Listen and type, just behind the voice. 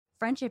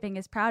Friendshipping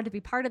is proud to be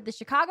part of the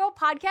Chicago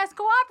Podcast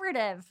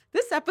Cooperative.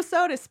 This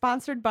episode is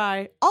sponsored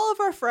by all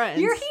of our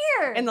friends. You're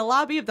here! In the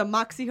lobby of the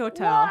Moxie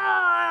Hotel.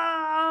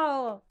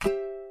 Wow!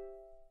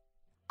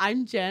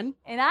 I'm Jen.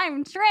 And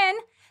I'm Trin.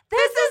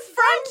 This is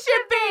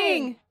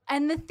Friendshipping!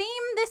 And the theme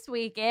this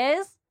week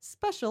is...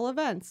 Special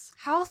events.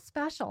 How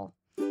special?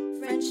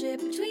 Friendship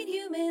between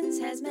humans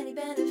has many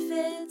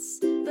benefits,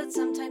 but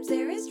sometimes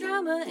there is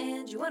drama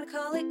and you want to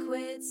call it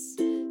quits.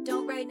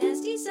 Don't write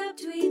nasty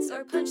subtweets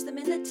or punch them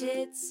in the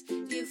tits.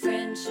 View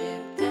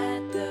friendship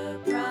at the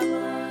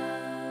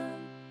problem.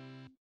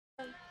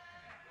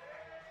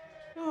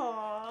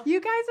 Aww. You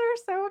guys are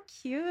so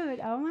cute.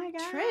 Oh my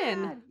God.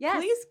 Trin, yes.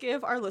 please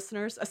give our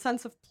listeners a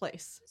sense of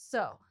place.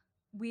 So,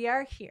 we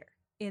are here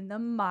in the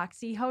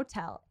Moxie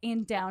Hotel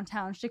in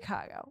downtown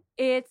Chicago.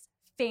 It's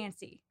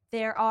fancy.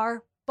 There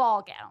are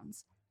ball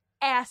gowns,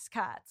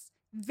 ascots,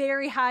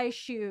 very high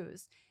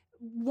shoes,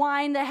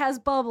 wine that has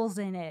bubbles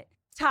in it,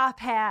 top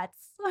hats,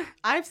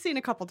 I've seen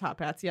a couple top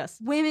hats, yes.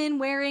 women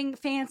wearing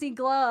fancy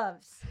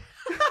gloves.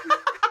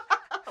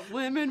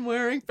 Women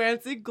wearing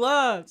fancy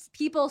gloves.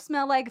 People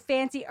smell like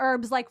fancy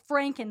herbs like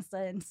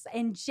frankincense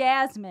and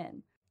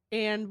jasmine.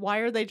 And why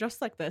are they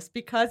dressed like this?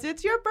 Because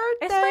it's your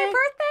birthday. It's my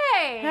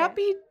birthday.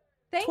 Happy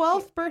Thank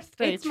 12th you.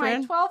 birthday, It's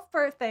Trin. my 12th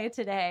birthday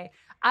today.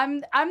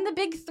 I'm the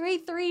big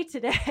 3-3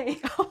 today.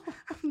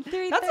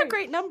 3-3. That's a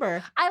great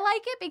number. I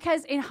like it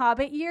because in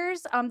Hobbit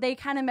years, they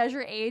kind of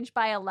measure age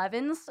by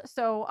 11s.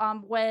 So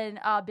when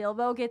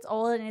Bilbo gets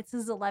old and it's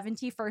his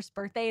 111st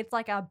birthday, it's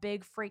like a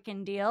big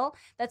freaking deal.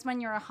 That's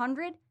when you're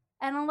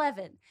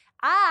 111.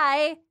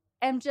 I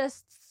am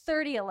just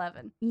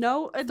 3011.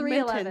 No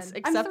 311. admittance I'm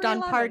except on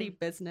 311. party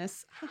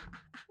business.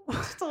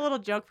 Just a little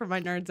joke for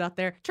my nerds out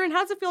there. Trin, how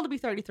does it feel to be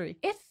 33?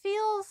 It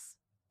feels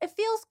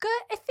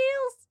good. It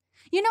feels,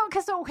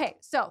 because, okay,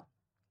 so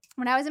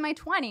when I was in my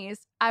 20s,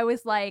 I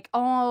was like,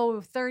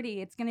 oh,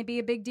 30, it's going to be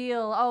a big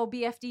deal. Oh,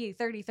 BFD,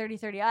 30.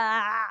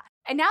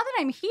 And now that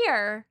I'm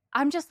here,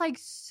 I'm just like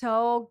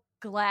so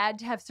glad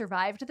to have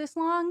survived this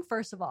long,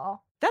 first of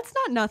all. That's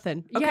not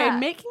nothing. Okay, Yeah.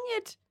 making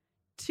it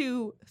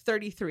to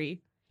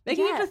 33,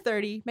 making it Yeah. to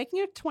 30, making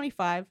it to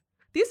 25.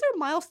 These are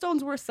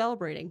milestones worth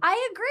celebrating.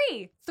 I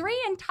agree.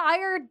 3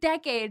 entire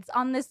decades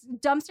on this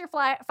dumpster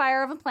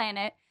fire of a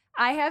planet.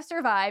 I have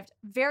survived.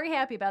 Very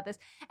happy about this.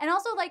 And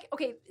also,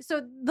 okay,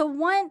 so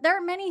there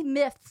are many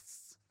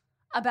myths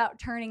about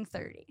turning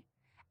 30.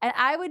 And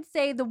I would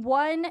say the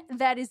one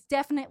that is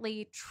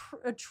definitely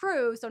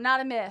true, so not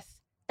a myth,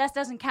 that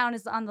doesn't count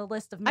as on the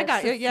list of myths. I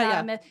got you. It's Yeah, not yeah.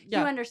 a myth.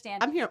 Yeah. You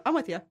understand. I'm here. I'm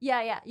with you.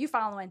 Yeah, you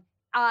following.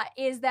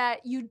 Is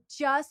that you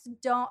just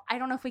don't, I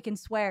don't know if we can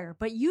swear,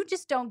 but you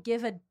just don't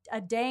give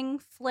a dang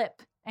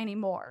flip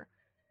anymore.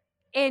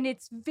 And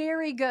it's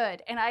very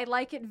good. And I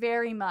like it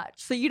very much.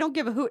 So you don't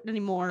give a hoot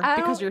anymore I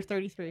because don't- you're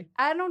 33.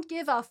 I don't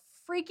give a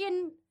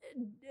freaking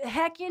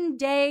heckin'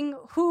 dang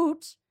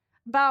hoot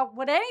about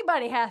what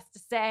anybody has to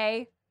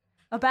say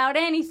about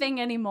anything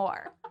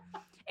anymore.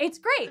 It's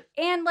great.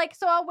 And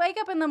so I'll wake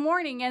up in the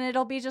morning and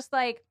it'll be just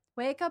like,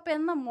 wake up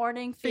in the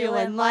morning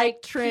Feeling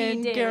like P.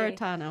 Trin Diddy.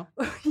 Garitano.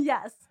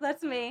 Yes,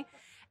 that's me.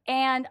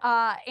 And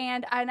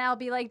I'll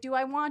be like, do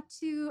I want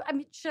to,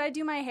 should I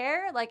do my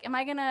hair? Am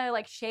I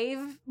gonna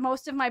shave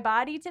most of my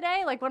body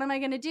today? What am I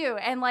gonna do?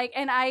 And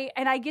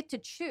I get to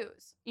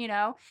choose,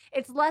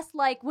 It's less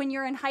like when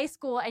you're in high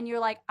school and you're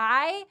like,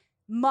 I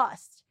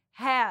must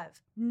have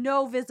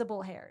no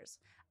visible hairs.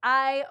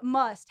 I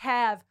must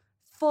have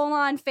full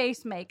on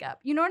face makeup.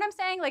 You know what I'm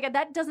saying?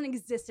 That doesn't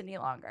exist any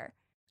longer.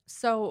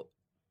 So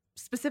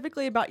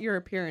specifically about your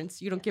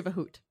appearance, you don't give a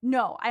hoot.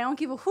 No, I don't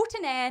give a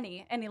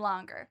hootenanny any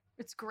longer.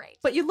 It's great.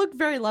 But you look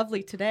very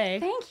lovely today.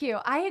 Thank you.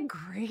 I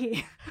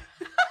agree.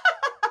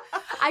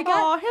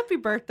 Oh, happy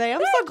birthday. I'm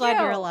so Thank glad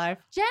you. you're alive.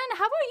 Jen,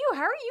 how about you?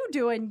 How are you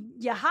doing,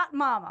 you hot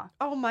mama?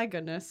 Oh my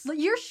goodness.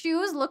 Your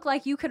shoes look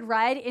like you could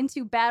ride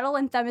into battle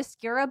in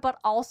Themyscira, but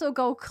also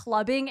go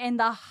clubbing in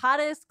the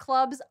hottest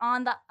clubs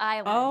on the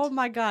island. Oh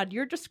my God.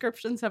 Your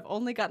descriptions have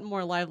only gotten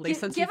more lively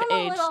since give you've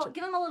him aged.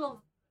 Give him a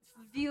little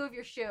view of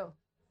your shoe.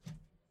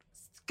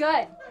 It's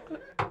good.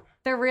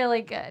 They're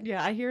really good.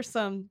 Yeah, I hear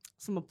some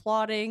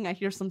applauding. I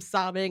hear some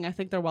sobbing. I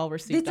think they're well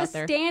received It's out a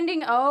there.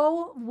 standing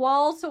O,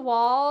 wall to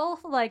wall,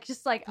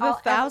 The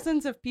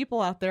thousands of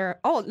people out there.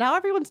 Oh, now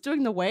everyone's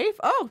doing the wave?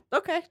 Oh,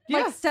 okay.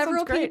 Yeah,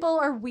 several sounds great. people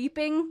are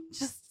weeping,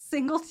 just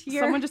single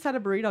tear. Someone just had a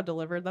burrito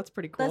delivered. That's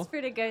pretty cool. That's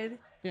pretty good.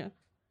 Yeah.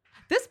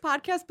 This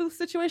podcast booth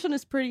situation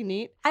is pretty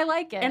neat. I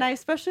like it. And I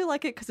especially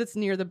like it because it's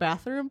near the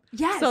bathroom.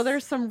 Yes. So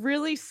there's some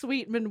really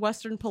sweet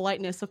Midwestern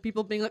politeness of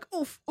people being like,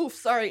 oof,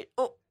 sorry.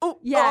 Oh,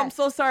 Yeah. I'm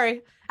so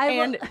sorry.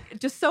 I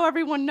Just so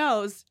everyone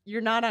knows,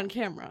 you're not on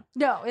camera.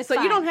 No, it's So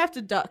fine. you don't have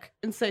to duck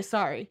and say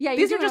sorry. Yeah, you're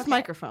These are doing just okay.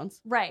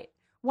 microphones. Right.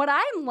 What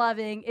I'm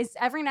loving is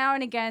every now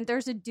and again,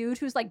 there's a dude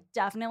who's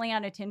definitely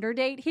on a Tinder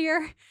date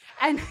here.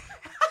 And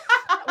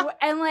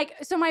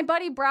so my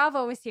buddy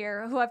Bravo is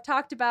here, who I've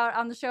talked about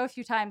on the show a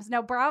few times.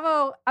 Now,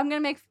 Bravo, I'm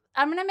going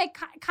to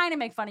kind of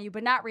make fun of you,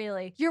 but not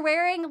really. You're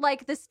wearing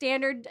the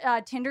standard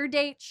Tinder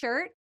date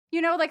shirt.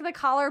 You know, like the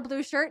collar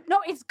blue shirt. No,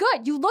 it's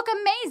good. You look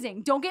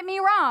amazing. Don't get me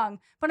wrong.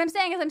 What I'm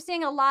saying is I'm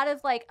seeing a lot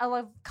of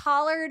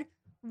collared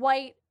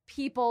white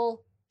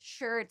people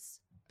shirts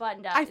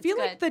buttoned up. I It's feel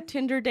good. like the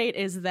Tinder date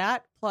is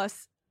that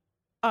plus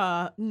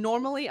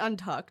normally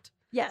untucked.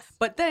 Yes.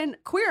 But then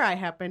Queer Eye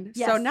happened.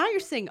 So Yes. now you're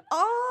seeing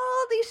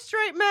all these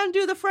straight men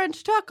do the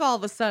French tuck all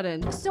of a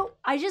sudden. So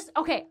I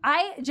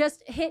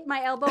just hit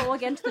my elbow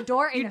against the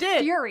door in You a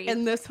did. fury.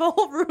 And this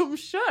whole room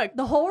shook.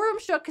 The whole room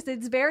shook because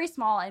it's very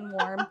small and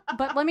warm.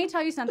 But let me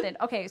tell you something.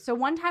 Okay, so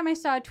one time I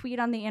saw a tweet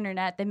on the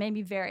internet that made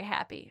me very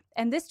happy.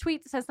 And this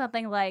tweet says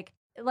something like,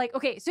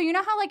 okay, so you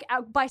know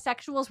how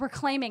bisexuals were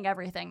claiming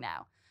everything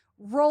now?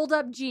 Rolled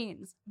up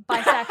jeans,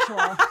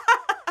 bisexual.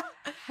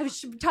 I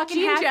was tucking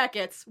Jean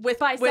jackets with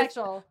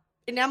bisexual.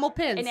 enamel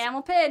pins.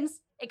 Enamel pins,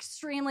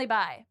 extremely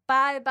bi.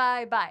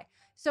 Bi.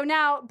 So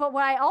now, but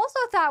what I also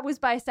thought was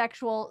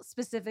bisexual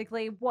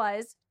specifically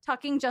was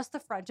tucking just the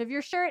front of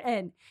your shirt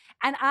in.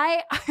 And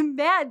I'm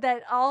mad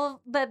that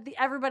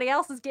everybody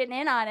else is getting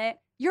in on it.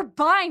 You're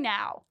bi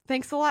now.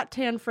 Thanks a lot,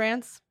 Tan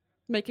France,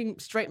 making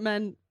straight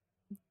men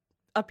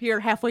appear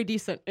halfway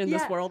decent in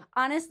this Yeah. world.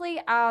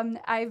 Honestly,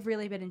 I've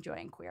really been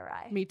enjoying Queer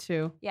Eye. Me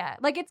too. Yeah,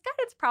 like it's got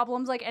its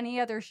problems like any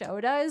other show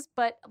does,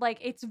 but like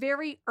it's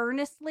very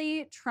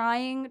earnestly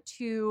trying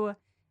to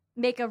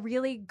make a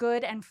really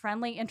good and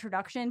friendly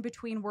introduction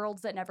between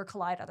worlds that never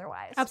collide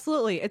otherwise.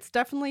 Absolutely. It's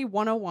definitely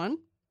 101,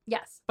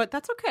 Yes. but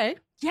that's okay.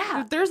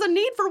 Yeah. There's a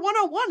need for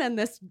 101 in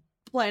this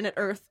planet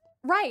Earth.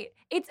 Right.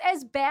 It's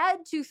as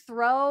bad to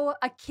throw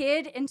a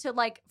kid into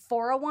like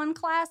 401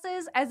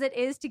 classes as it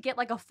is to get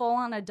like a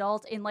full-on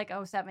adult in like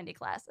 070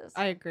 classes.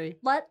 I agree.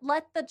 Let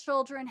the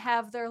children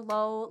have their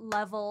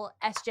low-level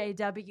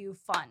SJW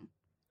fun.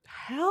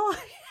 Hell,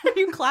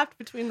 you clapped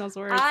between those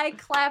words. I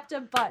clapped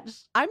a bunch.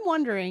 I'm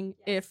wondering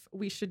if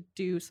we should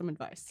do some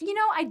advice. You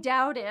know, I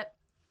doubt it.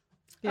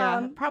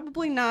 Yeah,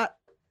 probably not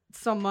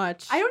so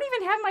much. I don't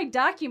even have my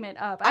document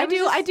up. I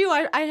do.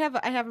 I have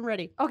them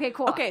ready. Okay,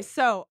 cool. Okay,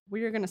 so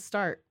we are gonna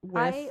start with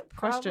I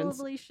questions.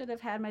 probably should have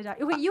had my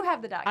document. Wait, you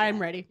have the document. I'm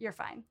ready. You're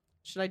fine.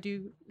 Should I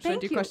do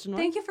Thank you. question 1?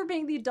 Thank you for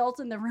being the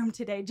adult in the room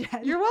today,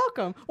 Jen. You're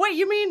welcome.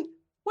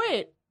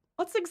 Wait,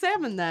 let's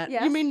examine that.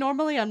 Yes. You mean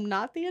normally I'm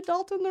not the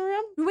adult in the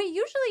room? We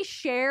usually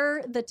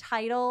share the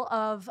title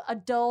of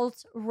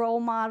adult, role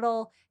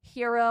model,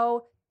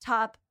 hero,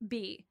 top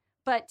B.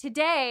 But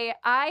today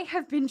I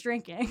have been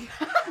drinking.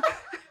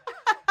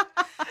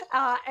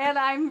 And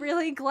I'm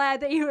really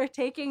glad that you are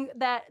taking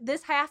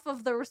this half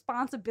of the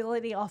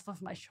responsibility off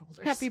of my shoulders.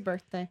 Happy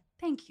birthday.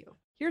 Thank you.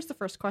 Here's the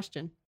first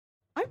question.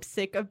 I'm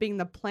sick of being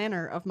the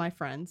planner of my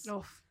friends.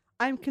 Oof.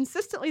 I'm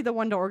consistently the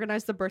one to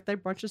organize the birthday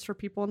brunches for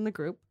people in the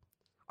group,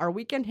 our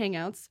weekend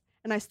hangouts,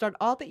 and I start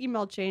all the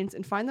email chains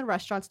and find the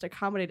restaurants to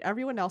accommodate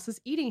everyone else's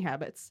eating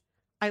habits.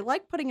 I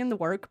like putting in the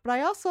work, but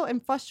I also am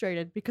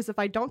frustrated because if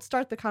I don't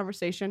start the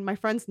conversation, my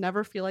friends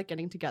never feel like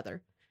getting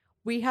together.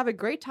 We have a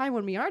great time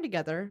when we are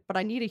together, but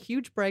I need a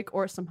huge break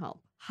or some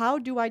help. How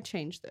do I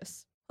change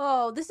this?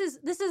 Oh, this is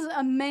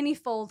a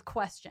manifold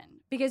question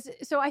because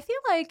so I feel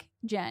like,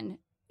 Jen,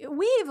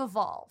 we've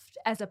evolved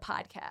as a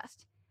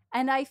podcast.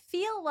 And I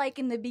feel like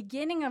in the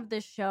beginning of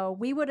this show,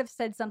 we would have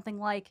said something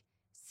like,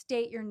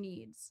 state your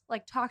needs,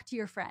 like talk to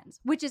your friends,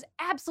 which is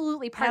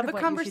absolutely part Have of a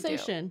what you should do.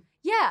 conversation.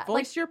 Yeah.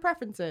 Voice your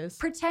preferences.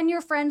 Pretend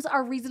your friends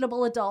are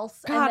reasonable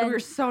adults. and God, then- we're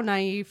so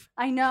naive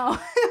I know.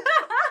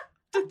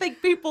 to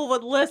think people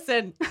would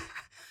listen.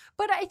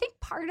 But I think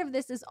part of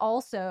this is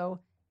also,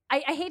 I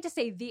hate to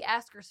say the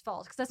asker's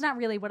fault, because that's not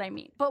really what I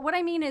mean. But what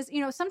I mean is,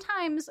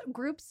 sometimes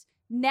groups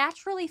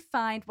naturally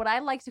find what I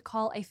like to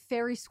call a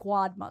fairy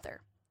squad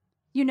mother.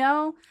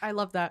 I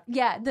love that.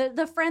 Yeah,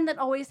 the friend that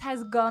always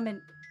has gum and...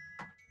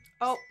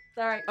 Oh,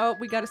 sorry. Oh,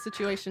 we got a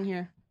situation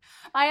here.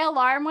 My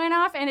alarm went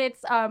off, and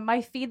it's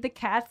my Feed the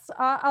Cats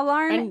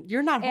alarm. And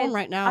you're not home And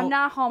right now. I'm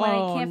not home, and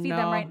Oh, I can't feed them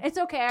no. right. It's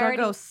okay.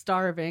 Duggo's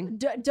starving.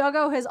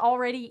 Duggo has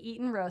already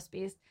eaten roast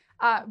beef.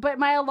 But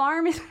my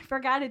alarm is, I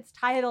forgot it's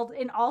titled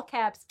in all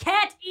caps,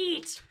 Cat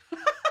Eat!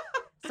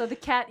 So the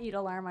cat eat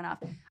alarm went off.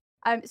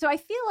 So I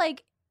feel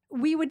like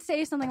we would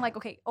say something like,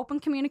 okay, open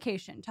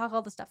communication, talk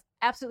all this stuff.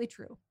 Absolutely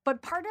true.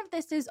 But part of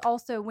this is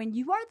also when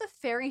you are the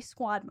fairy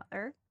squad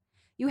mother,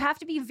 you have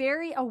to be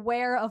very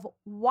aware of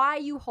why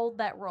you hold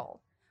that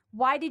role.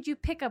 Why did you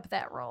pick up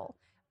that role?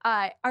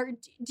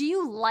 Do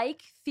you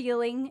like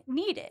feeling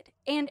needed?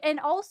 And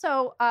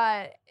also,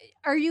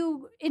 are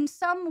you in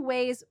some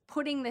ways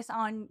putting this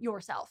on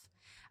yourself?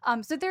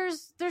 So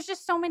there's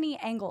just so many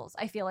angles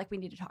I feel like we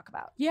need to talk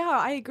about. Yeah,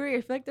 I agree.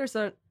 I feel like there's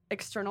an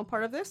external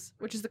part of this,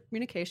 which is the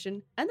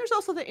communication. And there's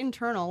also the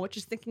internal, which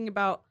is thinking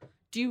about,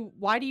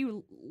 why do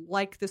you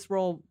like this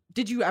role?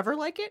 Did you ever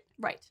like it?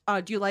 Right.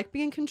 Do you like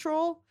being in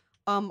control?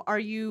 Are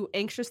you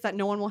anxious that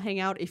no one will hang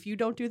out if you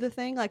don't do the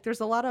thing? Like,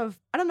 there's a lot of,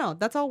 I don't know,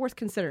 that's all worth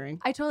considering.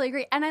 I totally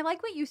agree. And I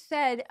like what you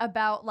said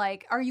about,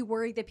 like, are you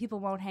worried that people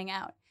won't hang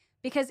out?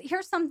 Because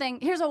here's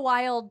a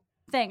wild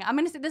thing. I'm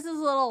going to say this is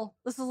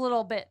a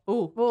little bit.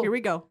 Ooh, here we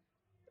go.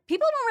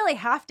 People don't really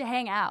have to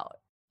hang out.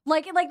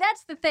 Like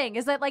that's the thing,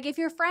 is that, like, if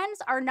your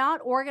friends are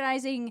not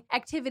organizing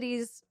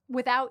activities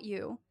without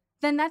you,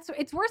 then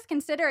it's worth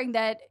considering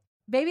that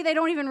maybe they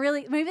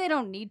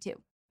don't need to.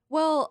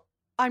 Well,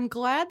 I'm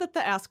glad that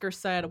the asker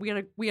said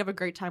we have a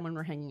great time when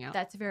we're hanging out.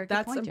 That's a very good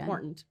That's point, Jen.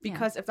 important Yeah.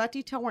 because if that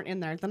detail weren't in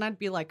there, then I'd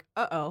be like,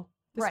 uh-oh,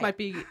 this Right.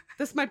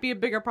 might be a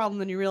bigger problem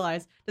than you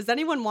realize. Does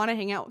anyone want to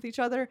hang out with each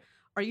other?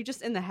 Are you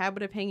just in the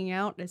habit of hanging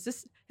out? Is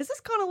this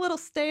gone a little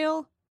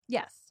stale?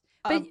 Yes.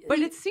 But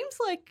it seems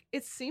like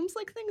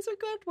things are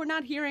good. We're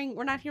not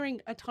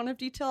hearing a ton of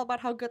detail about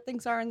how good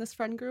things are in this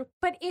friend group.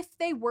 But if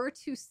they were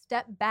to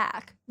step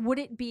back, would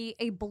it be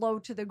a blow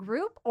to the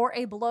group or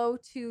a blow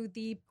to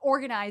the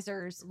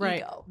organizer's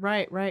ego?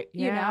 Right.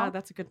 You Yeah, know?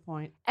 that's a good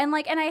point. And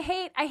I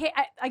hate,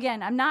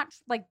 again, I'm not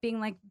like being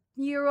like,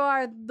 you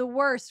are the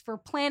worst for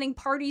planning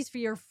parties for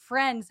your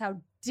friends.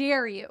 How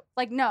dare you?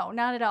 Like, no,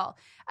 not at all.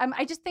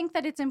 I just think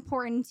that it's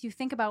important to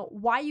think about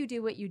why you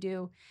do what you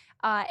do.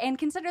 And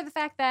consider the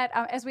fact that,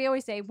 as we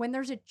always say, when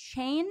there's a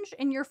change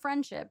in your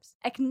friendships,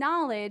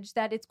 acknowledge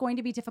that it's going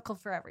to be difficult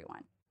for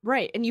everyone.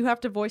 Right, and you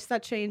have to voice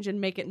that change and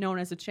make it known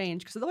as a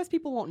change because otherwise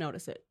people won't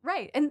notice it.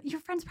 Right. And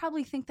your friends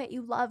probably think that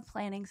you love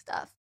planning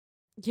stuff.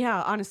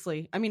 Yeah,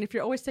 honestly. I mean, if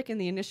you're always taking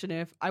the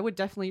initiative, I would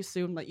definitely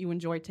assume that you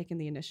enjoy taking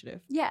the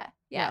initiative. Yeah.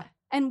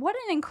 And what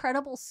an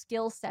incredible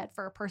skill set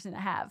for a person to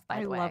have,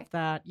 by the way. I love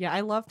that. Yeah,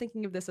 I love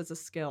thinking of this as a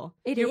skill.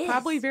 It You're is.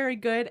 probably very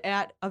good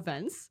at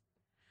events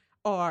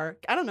or,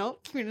 I don't know,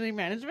 community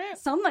management.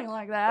 Something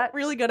like that.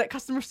 Really good at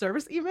customer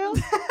service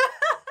emails.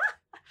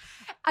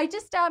 I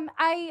just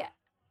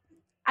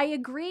I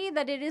agree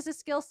that it is a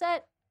skill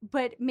set,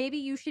 but maybe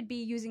you should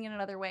be using it in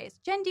other ways.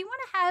 Jen, do you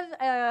want to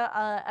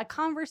have a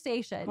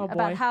conversation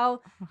about how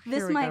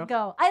this might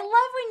go? I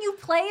love when you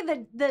play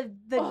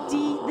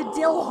the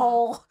dill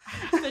hole.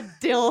 The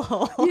dill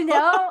hole. You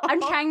know,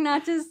 I'm trying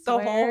not to The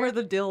swear. hole where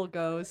the dill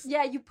goes.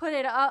 Yeah, you put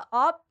it up.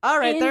 All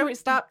right, there in, we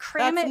stop.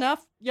 cram That's it.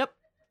 enough. Yep.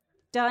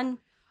 Done.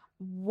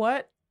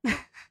 What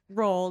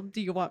role do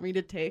you want me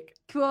to take?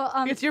 Cool.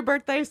 It's your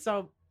birthday,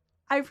 so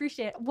I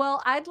appreciate it.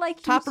 Well, I'd like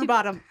you top to or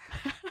bottom.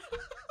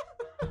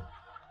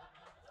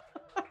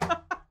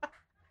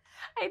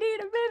 I need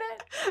a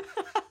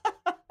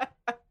minute.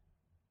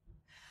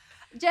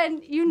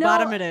 Jen, you know.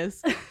 Bottom it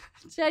is.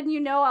 Jen, you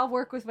know I'll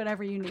work with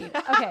whatever you need.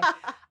 Okay.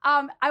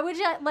 I would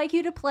like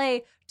you to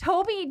play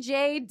Toby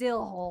J.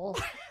 Dillhole.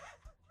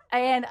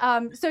 And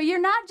so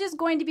you're not just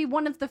going to be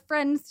one of the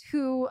friends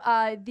who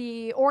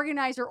the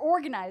organizer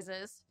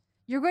organizes.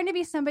 You're going to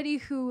be somebody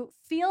who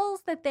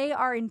feels that they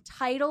are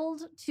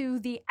entitled to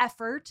the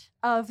effort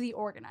of the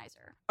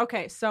organizer.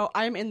 Okay, so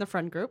I'm in the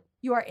friend group,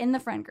 You are in the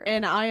friend group.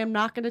 and I am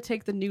not going to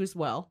take the news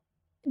well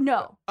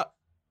No.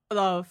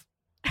 of.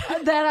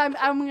 That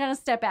I'm going to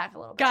step back a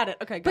little bit. Got it.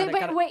 Okay, got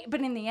it. Wait,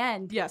 but in the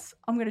end, Yes.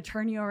 I'm going to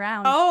turn you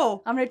around.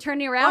 Oh. I'm going to turn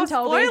you around,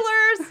 Toby.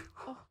 Spoilers.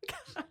 Oh,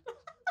 God.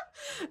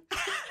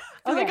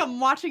 I feel like Okay. I'm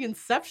watching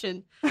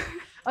Inception.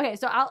 Okay,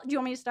 so do you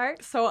want me to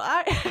start? So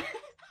I'll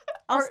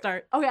Or-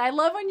 start. Okay, I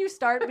love when you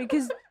start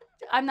because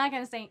I'm not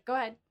going to say, go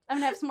ahead. I'm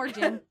going to have some more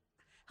gin.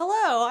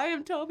 Hello, I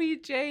am Toby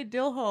J.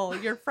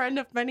 Dillhole, your friend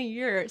of many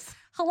years.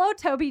 Hello,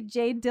 Toby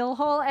J.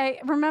 Dillhole. I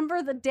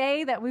remember the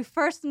day that we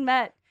first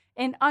met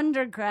in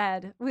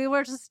undergrad. We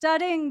were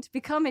studying to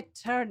become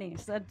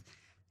attorneys at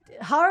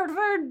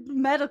Harvard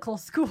Medical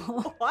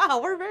School.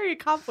 Wow, we're very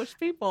accomplished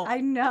people.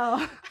 I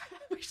know.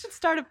 We should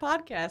start a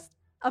podcast.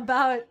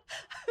 About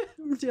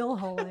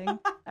dillholing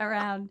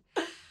around.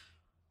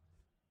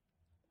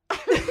 I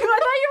thought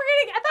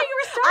you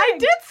were starting. I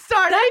did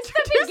start. I That's the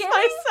introduced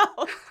beginning?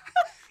 myself.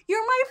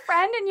 You're my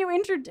friend and you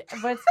introduced.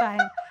 But it's fine.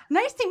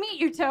 Nice to meet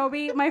you,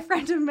 Toby, my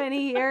friend of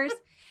many years.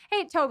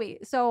 Hey, Toby.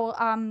 So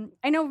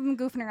I know we've been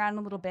goofing around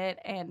a little bit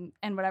and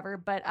whatever,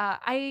 but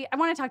I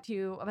want to talk to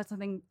you about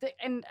something.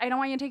 And I don't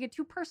want you to take it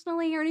too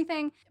personally or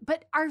anything,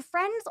 but our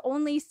friends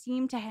only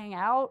seem to hang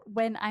out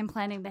when I'm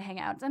planning the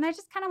hangouts. And I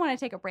just kind of want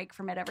to take a break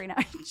from it every now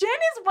and then. Jen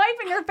is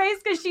wiping her face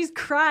because she's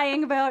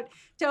crying about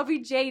Toby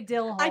J.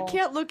 Dillhole. I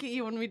can't look at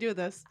you when we do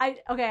this. I'm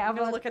I'm gonna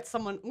gonna look at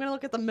someone. I'm gonna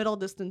look at the middle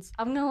distance.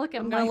 I'm gonna look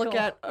at I'm gonna look Michael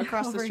at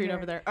across the over street here.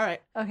 over there. All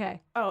right.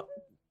 Okay. Oh,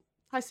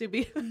 hi,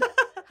 Subi.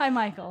 Hi,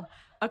 Michael.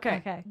 Okay.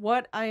 Okay.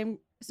 What I'm.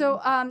 So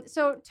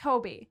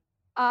Toby,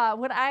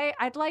 what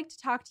I'd like to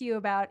talk to you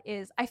about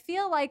is I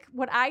feel like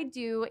what I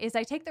do is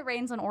I take the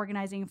reins on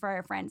organizing for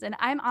our friends, and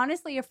I'm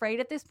honestly afraid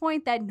at this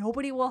point that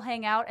nobody will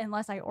hang out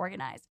unless I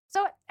organize.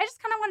 So I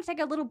just kind of want to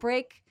take a little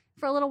break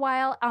for a little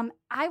while.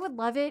 I would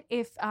love it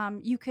if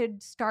you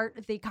could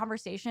start the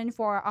conversation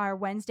for our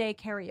Wednesday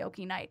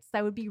karaoke nights.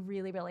 That would be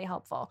really, really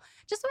helpful,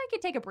 just so I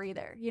could take a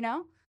breather. You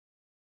know?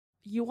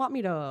 You want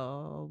me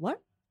to what?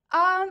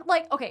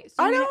 Okay.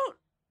 So I don't.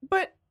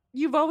 But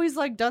you've always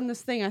done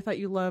this thing. I thought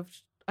you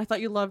loved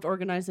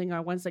organizing our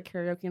Wednesday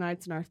karaoke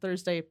nights and our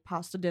Thursday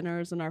pasta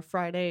dinners and our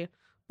Friday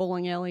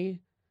bowling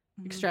alley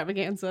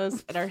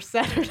extravaganzas and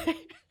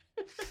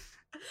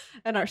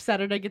our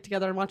Saturday get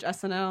together and watch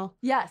SNL.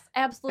 Yes,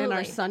 absolutely. And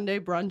our Sunday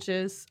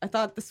brunches. I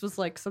thought this was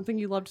something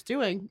you loved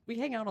doing. We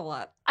hang out a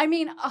lot. I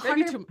mean,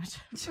 Maybe too much.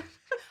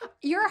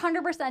 You're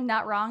 100%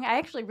 not wrong. I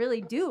actually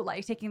really do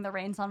like taking the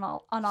reins on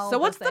all So of those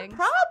what's the things.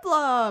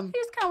 problem? I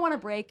just kind of want to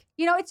break.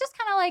 It's just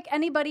kind of like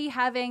anybody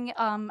having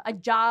a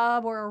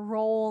job or a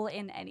role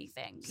in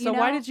anything. So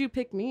why did you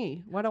pick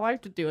me? Why do I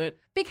have to do it?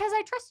 Because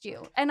I trust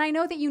you. And I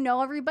know that you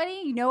know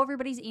everybody. You know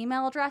everybody's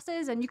email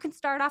addresses. And you can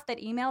start off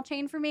that email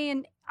chain for me.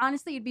 And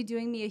honestly, you'd be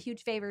doing me a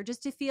huge favor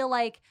just to feel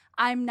like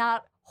I'm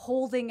not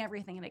holding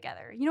everything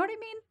together. You know what I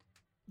mean?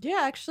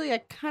 Yeah, actually, I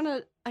kind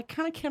of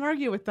can't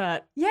argue with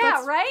that. Yeah,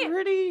 That's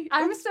right?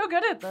 I'm that's so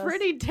good at this.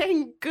 pretty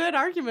dang good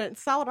argument,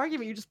 solid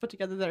argument you just put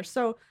together there.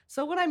 So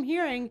what I'm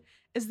hearing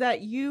is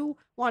that you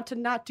want to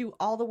not do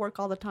all the work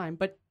all the time,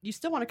 but you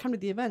still want to come to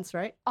the events,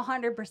 right?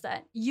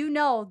 100%. You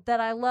know that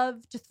I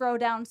love to throw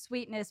down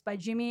Sweetness by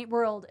Jimmy Eat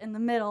World in the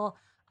middle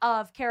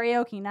of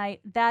karaoke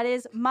night. That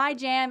is my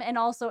jam and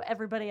also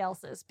everybody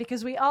else's,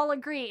 because we all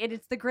agree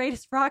it's the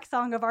greatest rock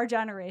song of our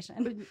generation.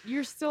 But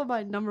you're still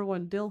my number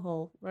one dill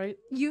hole, right?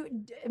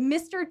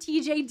 Mr.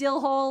 TJ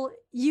Dillhole,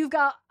 you've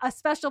got a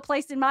special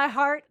place in my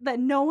heart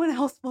that no one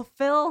else will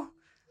fill.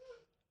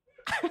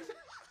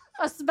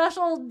 A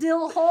special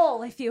dill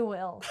hole, if you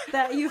will,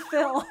 that you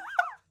fill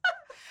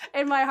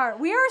in my heart.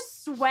 We are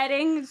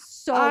sweating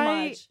so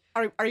much.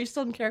 Are you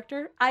still in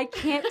character? I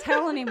can't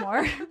tell anymore.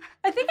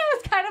 I think I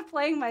was kind of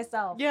playing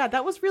myself. Yeah,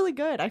 that was really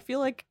good. I feel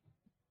like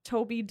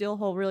Toby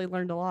Dillhole really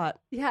learned a lot.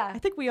 Yeah. I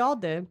think we all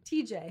did.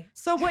 TJ.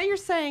 So what you're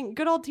saying,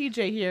 good old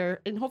TJ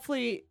here, and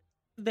hopefully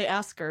the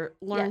asker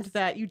learned Yes.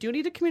 that you do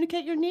need to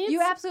communicate your needs.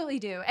 You absolutely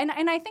do. And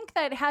I think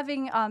that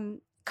having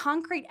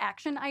concrete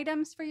action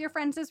items for your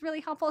friends is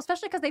really helpful,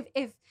 especially because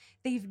if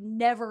they've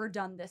never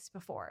done this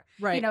before.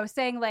 Right.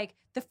 Saying like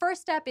the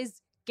first step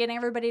is getting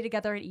everybody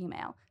together at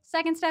email.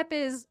 Second step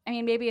is,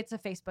 maybe it's a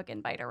Facebook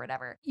invite or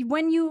whatever.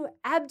 When you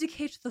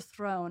abdicate the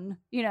throne,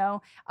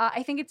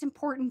 I think it's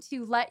important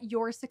to let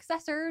your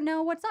successor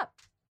know what's up.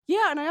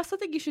 Yeah, and I also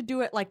think you should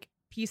do it like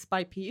piece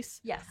by piece.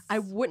 Yes. I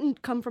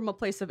wouldn't come from a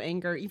place of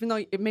anger, even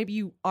though maybe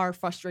you are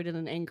frustrated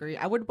and angry.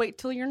 I would wait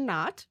till you're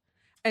not,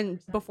 and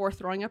before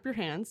throwing up your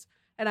hands.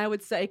 And I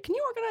would say, can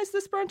you organize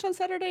this brunch on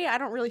Saturday? I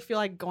don't really feel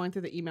like going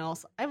through the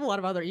emails. I have a lot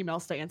of other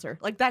emails to answer.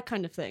 Like that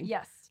kind of thing.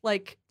 Yes.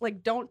 Like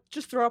don't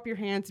just throw up your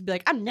hands and be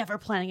like, I'm never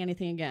planning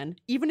anything again.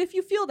 Even if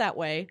you feel that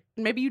way,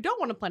 and maybe you don't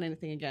want to plan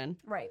anything again.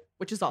 Right.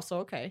 Which is also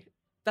okay.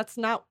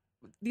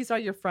 These are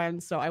your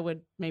friends, so I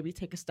would maybe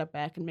take a step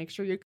back and make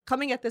sure you're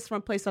coming at this from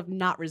a place of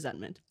not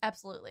resentment.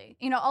 Absolutely.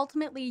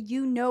 Ultimately,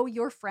 you know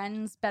your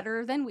friends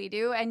better than we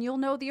do, and you'll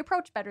know the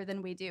approach better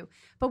than we do.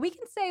 But we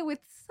can say with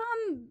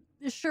some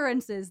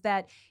assurances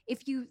that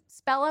if you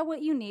spell out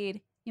what you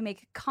need, you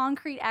make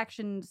concrete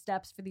action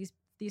steps for these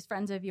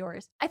friends of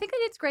yours. I think that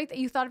it's great that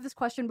you thought of this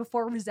question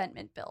before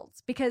resentment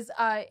builds, because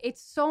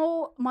it's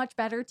so much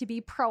better to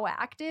be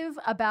proactive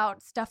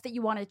about stuff that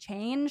you want to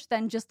change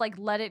than just like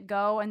let it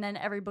go and then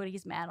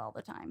everybody's mad all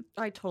the time.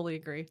 I totally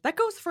agree. That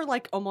goes for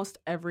like almost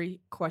every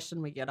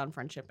question we get on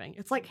friendshipping.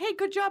 It's like, hey,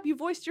 good job. You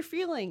voiced your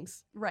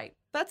feelings. Right.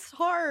 That's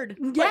hard.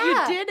 Yeah. But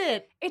you did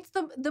it. It's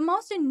the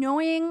most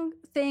annoying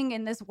thing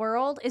in this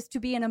world is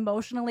to be an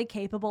emotionally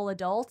capable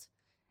adult.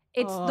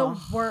 It's the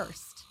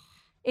worst.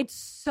 It's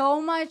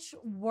so much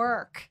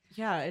work.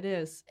 Yeah, it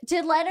is.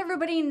 To let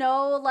everybody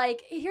know,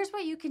 like, here's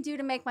what you can do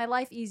to make my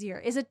life easier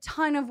is a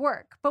ton of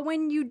work. But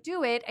when you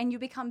do it and you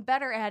become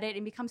better at it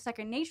and become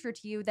second nature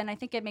to you, then I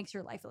think it makes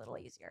your life a little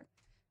easier.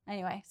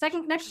 Anyway,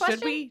 next question.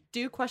 Should we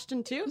do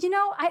question 2?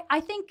 I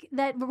think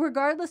that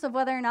regardless of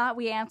whether or not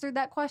we answered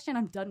that question,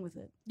 I'm done with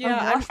it.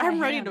 Yeah, Wash my I'm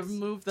ready to hands.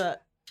 move the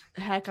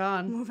heck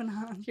on. Moving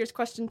on. Here's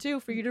question 2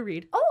 for you to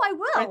read. Oh, I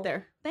will. Right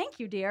there. Thank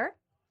you, dear.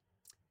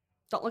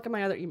 Don't look at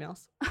my other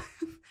emails.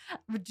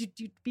 Beep,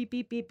 beep,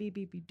 beep, beep,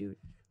 beep, beep, dude.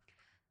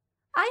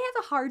 I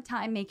have a hard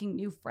time making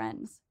new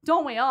friends.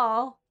 Don't we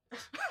all?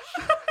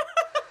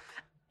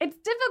 It's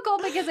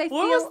difficult because I feel...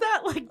 What was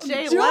that, like,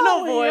 Jay Don't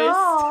Leno we voice?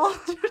 all?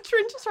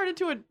 Trin just started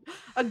to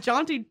a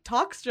jaunty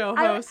talk show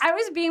I host.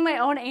 was being my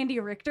own Andy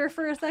Richter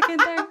for a second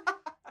there.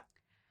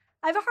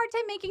 I have a hard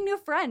time making new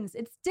friends.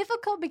 It's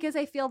difficult because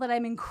I feel that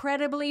I'm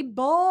incredibly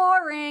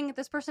boring.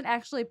 This person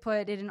actually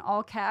put it in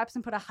all caps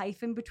and put a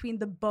hyphen between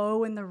the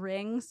bow and the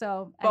ring.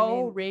 So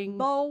Boring.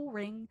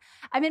 Boring.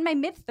 I'm in my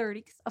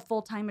mid-30s, a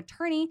full-time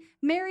attorney,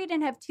 married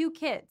and have 2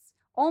 kids,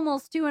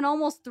 almost 2 and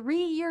almost 3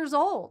 years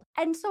old.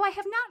 And so I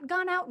have not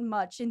gone out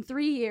much in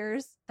 3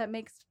 years. That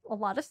makes a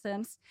lot of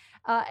sense.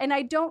 And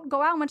I don't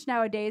go out much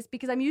nowadays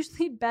because I'm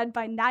usually in bed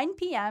by 9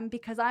 p.m.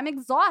 because I'm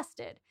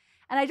exhausted.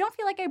 And I don't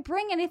feel like I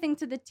bring anything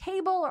to the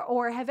table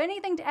or have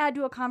anything to add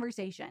to a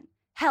conversation.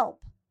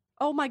 Help.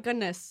 Oh my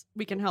goodness,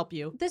 we can help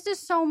you. This is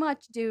so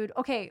much, dude.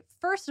 Okay,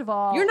 first of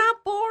all, You're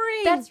not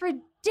boring. that's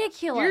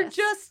ridiculous. You're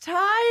just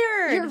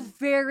tired. You're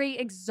very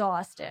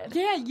exhausted.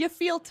 Yeah, you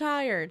feel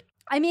tired.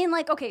 I mean,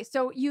 like, okay,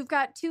 so you've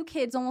got 2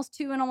 kids, almost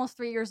 2 and almost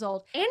 3 years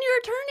old. And you're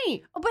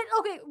attorney. But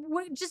okay,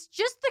 just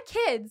the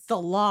kids. The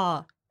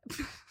law.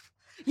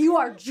 You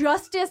are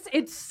justice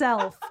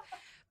itself.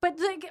 But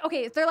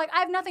okay, they're like, I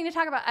have nothing to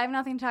talk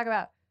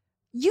about.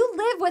 You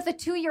live with a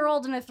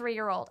 2-year-old and a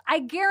 3-year-old. I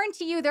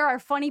guarantee you there are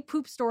funny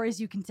poop stories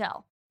you can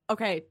tell.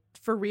 Okay,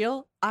 for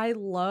real, I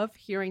love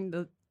hearing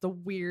the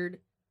weird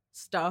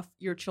stuff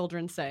your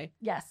children say.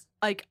 Yes.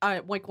 Like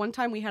one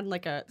time we had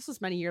this was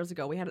many years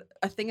ago, we had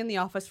a thing in the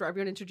office where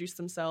everyone introduced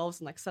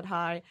themselves and like said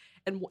hi,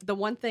 and the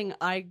one thing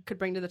I could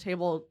bring to the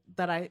table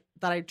that I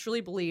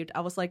truly believed, I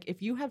was like,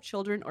 if you have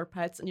children or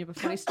pets and you have a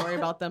funny story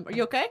about them, are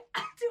you okay?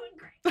 I'm doing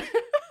great.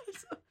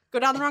 Go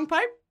down the wrong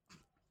pipe?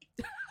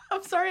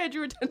 I'm sorry I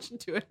drew attention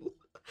to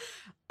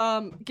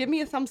it. Give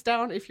me a thumbs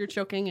down if you're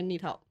choking and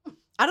need help.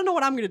 I don't know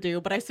what I'm going to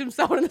do, but I assume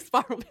someone in this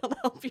bar will be able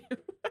to help you.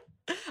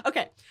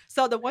 Okay,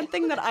 so the one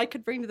thing that I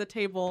could bring to the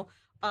table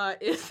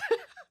is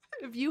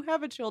if you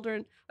have if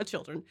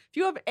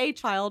you have a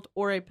child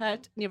or a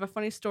pet and you have a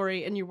funny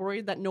story and you're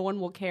worried that no one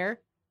will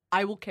care,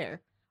 I will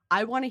care.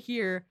 I want to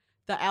hear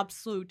the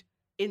absolute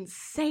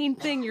insane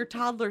thing your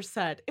toddler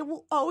said. It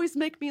will always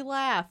make me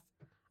laugh.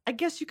 I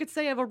guess you could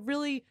say I have a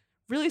really,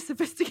 really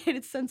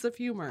sophisticated sense of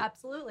humor.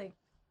 Absolutely.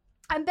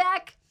 I'm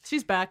back.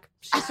 She's back.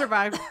 She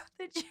survived.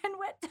 The gin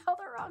went down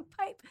the wrong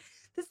pipe.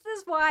 This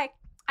is why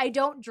I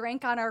don't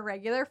drink on our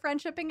regular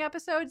friendshipping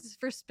episodes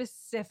for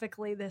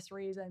specifically this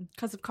reason.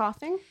 Because of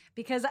coughing?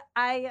 Because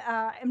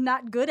I am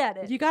not good at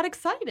it. You got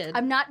excited.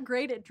 I'm not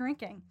great at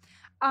drinking.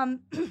 Jen,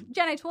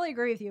 I totally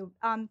agree with you.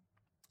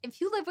 If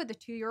you live with a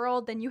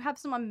 2-year-old, then you have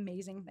some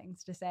amazing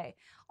things to say.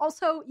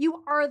 Also,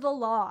 you are the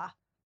law.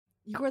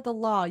 You are the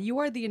law. You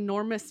are the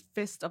enormous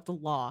fist of the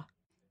law.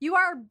 You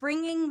are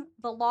bringing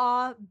the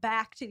law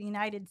back to the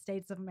United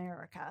States of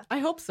America. I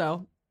hope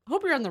so. I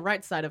hope you're on the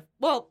right side of...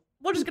 Well,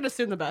 we're just going to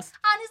assume the best.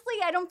 Honestly,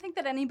 I don't think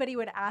that anybody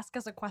would ask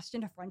us a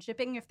question to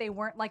friendshipping if they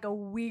weren't like a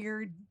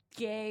weird,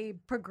 gay,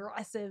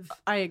 progressive...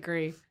 I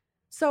agree.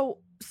 So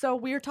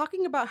we are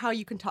talking about how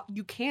you can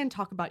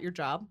talk about your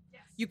job.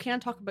 Yes. You can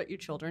talk about your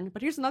children.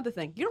 But here's another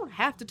thing. You don't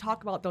have to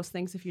talk about those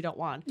things if you don't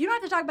want. You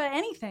don't have to talk about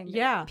anything.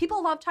 Yeah.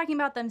 People love talking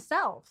about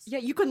themselves. Yeah,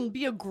 you can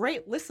be a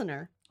great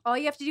listener. All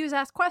you have to do is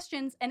ask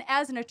questions. And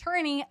as an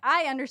attorney,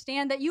 I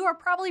understand that you are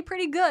probably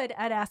pretty good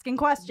at asking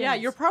questions. Yeah,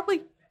 you're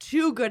probably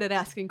too good at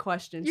asking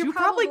questions. You're you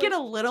probably probably get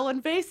a little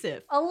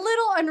invasive. a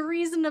little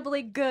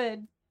unreasonably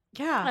good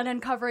Yeah. at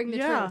uncovering the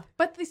truth.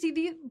 But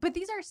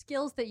these are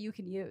skills that you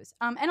can use.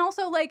 And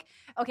also, like,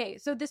 okay,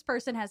 so this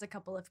person has a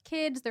couple of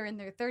kids. They're in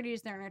their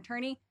 30s. They're an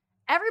attorney.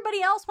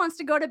 Everybody else wants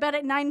to go to bed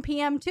at 9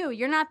 p.m. too.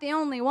 You're not the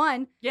only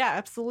one. Yeah,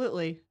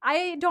 absolutely.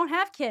 I don't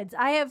have kids.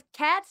 I have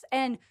cats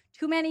and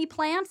too many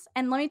plants.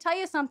 And let me tell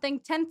you something,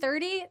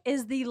 10:30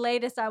 is the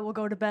latest I will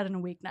go to bed on a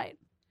weeknight.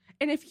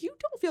 And if you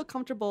don't feel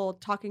comfortable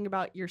talking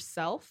about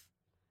yourself,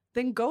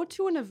 then go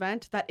to an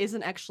event that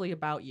isn't actually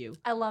about you.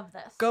 I love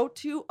this. Go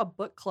to a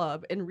book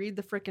club and read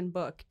the frickin'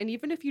 book. And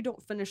even if you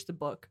don't finish the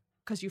book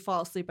because you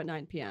fall asleep at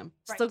 9 p.m.,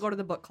 still Right. go to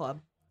the book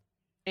club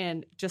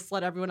and just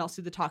let everyone else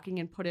do the talking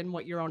and put in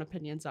what your own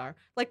opinions are.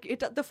 Like,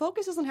 the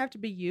focus doesn't have to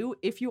be you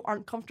if you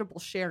aren't comfortable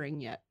sharing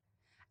yet.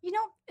 You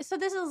know, so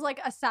this is like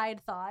a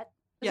side thought.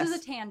 This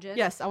is a tangent.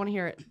 Yes, I want to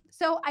hear it.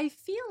 So I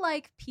feel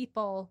like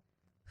people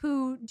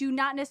who do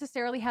not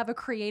necessarily have a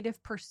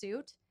creative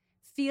pursuit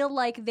feel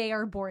like they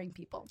are boring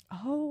people.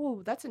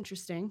 Oh, that's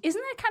interesting.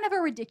 Isn't that kind of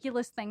a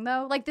ridiculous thing,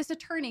 though? Like this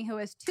attorney who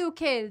has 2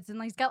 kids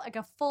and he's got like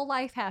a full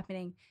life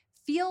happening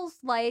feels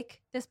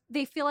like this.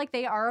 They feel like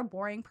they are a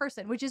boring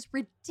person, which is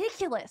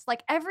ridiculous.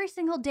 Like every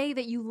single day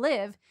that you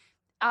live,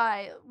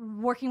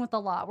 working with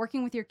the law,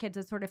 working with your kids,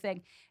 that sort of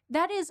thing,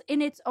 that is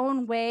in its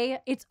own way,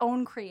 its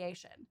own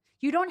creation.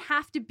 You don't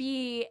have to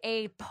be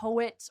a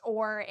poet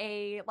or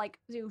a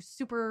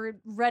super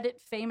Reddit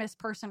famous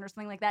person or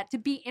something like that to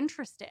be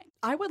interesting.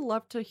 I would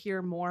love to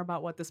hear more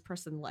about what this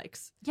person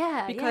likes.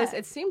 Yeah, Because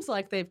it seems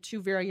like they have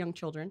 2 very young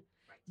children.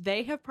 Right.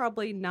 They have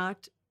probably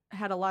not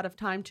had a lot of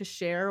time to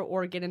share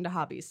or get into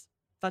hobbies.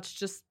 That's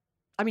just,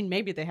 I mean,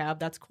 maybe they have.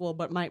 That's cool.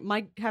 But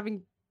my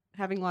having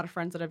a lot of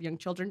friends that have young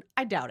children,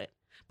 I doubt it.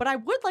 But I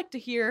would like to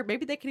hear,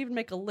 maybe they could even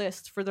make a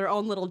list for their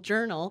own little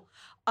journal.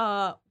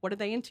 What are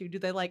they into? Do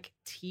they like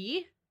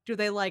tea? Do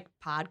they like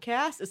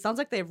podcasts? It sounds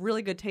like they have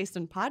really good taste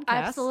in podcasts.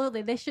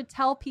 Absolutely. They should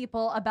tell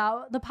people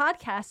about the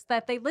podcasts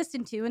that they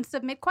listen to and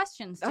submit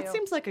questions to. That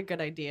seems like a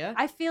good idea.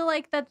 I feel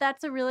like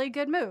that's a really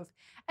good move.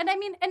 And I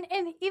mean, and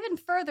even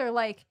further,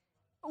 like,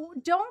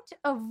 don't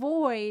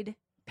avoid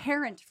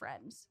parent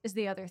friends is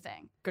the other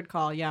thing. Good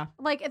call, yeah.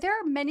 Like, there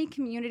are many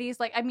communities,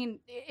 like, I mean,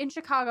 in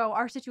Chicago,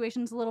 our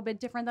situation's a little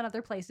bit different than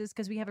other places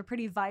because we have a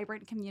pretty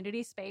vibrant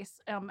community space.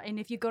 And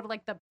if you go to,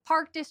 like, the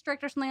Park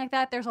District or something like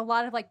that, there's a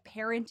lot of, like,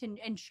 parent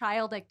and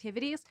child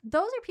activities.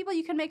 Those are people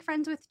you can make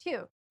friends with,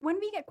 too. When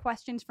we get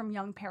questions from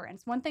young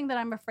parents, one thing that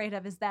I'm afraid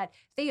of is that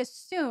they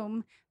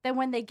assume that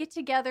when they get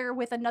together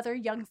with another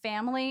young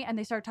family and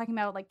they start talking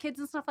about, like, kids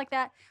and stuff like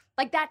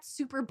that's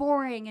super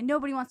boring and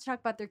nobody wants to talk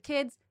about their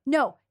kids.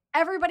 No.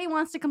 Everybody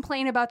wants to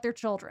complain about their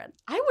children.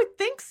 I would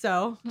think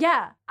so.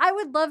 Yeah, I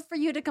would love for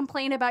you to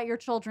complain about your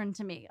children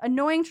to me.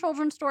 Annoying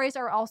children stories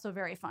are also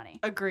very funny.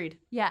 Agreed.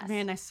 Yes.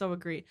 Man, I so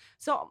agree.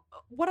 So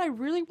what I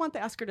really want the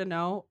asker to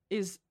know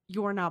is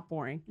you're not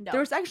boring. No.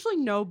 There's actually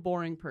no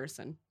boring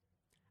person.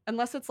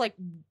 Unless it's like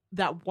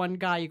that one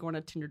guy you go on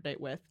a Tinder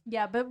date with.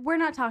 Yeah, but we're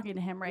not talking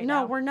to him right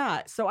now. No, we're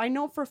not. So I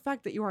know for a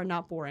fact that you are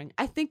not boring.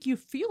 I think you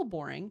feel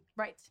boring,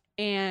 Right.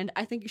 and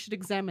I think you should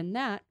examine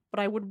that. But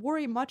I would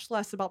worry much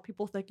less about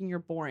people thinking you're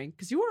boring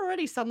because you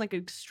already sound like an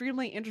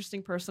extremely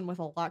interesting person with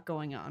a lot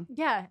going on.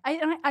 Yeah,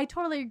 I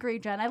totally agree,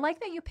 Jen. I like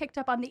that you picked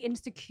up on the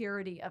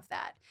insecurity of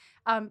that,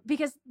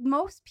 because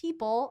most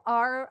people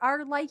are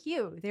like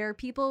you. They're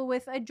people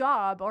with a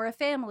job or a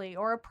family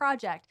or a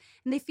project,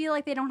 and they feel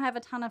like they don't have a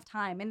ton of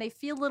time, and they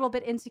feel a little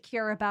bit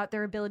insecure about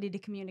their ability to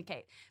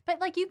communicate. But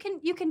like you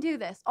can do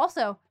this.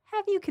 Also,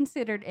 have you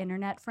considered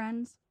internet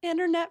friends?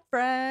 Internet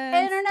friends.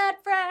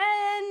 Internet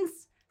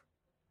friends.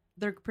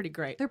 They're pretty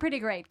great. They're pretty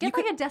great. Get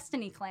like a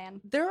Destiny clan.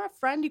 They're a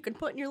friend you can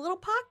put in your little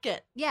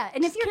pocket. Yeah,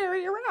 and if Just you're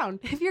carry around.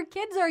 if your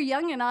kids are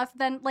young enough,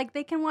 then like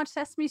they can watch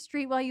Sesame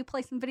Street while you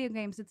play some video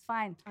games. It's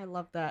fine. I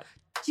love that.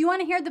 Do you want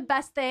to hear the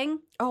best thing?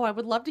 Oh, I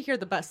would love to hear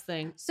the best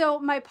thing. So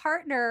my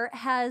partner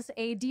has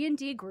a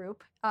D&D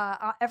group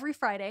every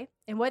Friday,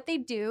 and what they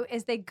do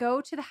is they go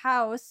to the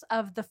house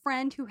of the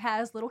friend who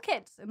has little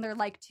kids, and they're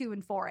like 2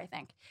 and 4, I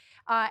think.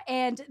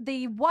 And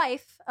the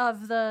wife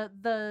of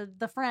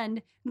the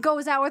friend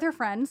goes out with her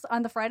friends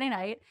on the Friday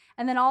night,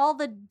 and then all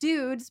the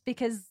dudes,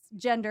 because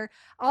gender,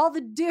 all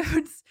the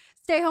dudes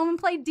stay home and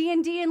play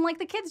D&D, and like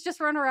the kids just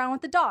run around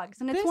with the dogs,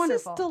 and it's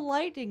wonderful. This is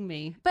delighting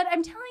me. But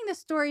I'm telling this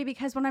story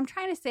because what I'm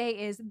trying to say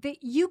is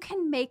that you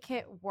can make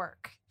it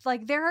work.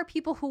 Like there are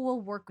people who will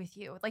work with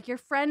you. Like your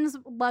friends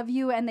love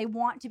you and they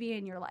want to be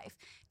in your life.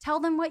 Tell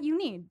them what you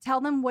need.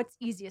 Tell them what's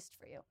easiest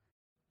for you.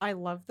 I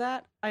love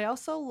that. I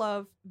also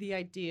love the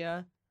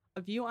idea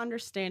of you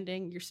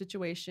understanding your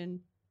situation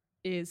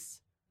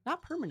is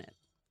not permanent.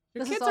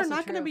 Your This is kids are also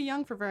not going to true. be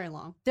young for very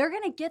long. They're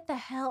going to get the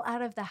hell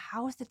out of the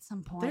house at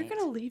some point. They're going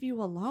to leave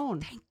you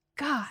alone. Thank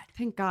God.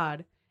 Thank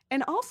God.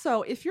 And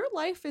also, if your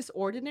life is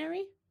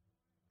ordinary,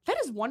 that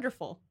is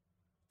wonderful.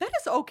 That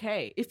is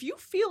okay. If you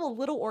feel a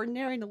little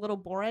ordinary and a little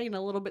boring and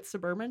a little bit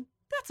suburban,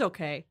 that's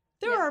okay.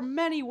 There Yeah. are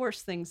many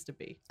worse things to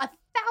be.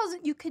 1,000.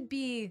 You could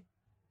be.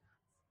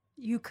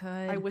 You could.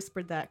 I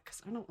whispered that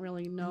because I don't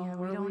really know. Yeah,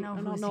 where we don't know. I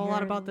don't who's know a lot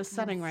here. about this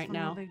setting It's right no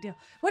now. big deal.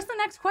 What's the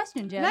next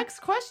question, Jen? Next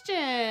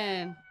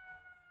question.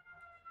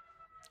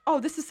 Oh,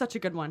 this is such a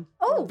good one.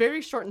 Oh.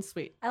 Very short and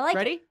sweet. I like it.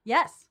 Ready?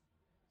 Yes.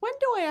 When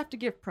do I have to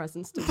give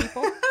presents to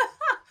people?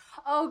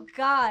 Oh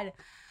God.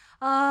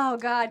 Oh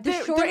God. The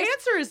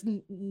answer is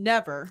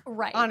never.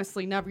 Right.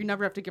 Honestly, never. You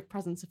never have to give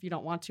presents if you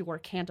don't want to or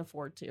can't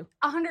afford to.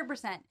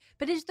 100%.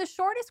 But it's the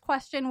shortest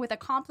question with a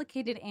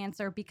complicated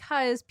answer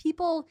because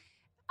people,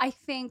 I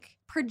think,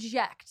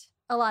 project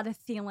a lot of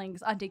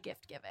feelings onto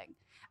gift giving.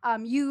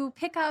 You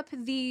pick up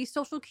the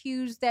social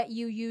cues that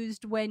you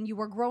used when you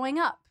were growing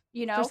up.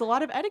 You know, There's a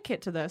lot of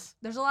etiquette to this.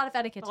 there's a lot of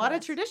etiquette. A to lot of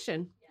this.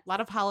 tradition. A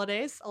lot of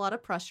holidays. A lot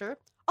of pressure.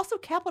 Also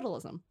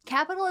capitalism.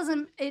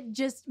 Capitalism, it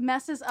just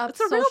messes up It's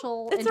a real.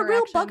 social It's a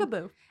real interaction.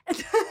 bugaboo. Did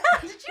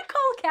you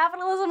call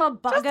capitalism a Just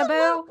a bugaboo?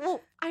 little-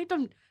 well, I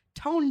don't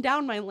tone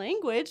down my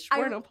language.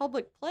 We're I- in a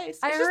public place.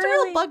 It's I just a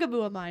really- real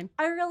bugaboo of mine.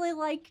 I really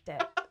liked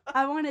it.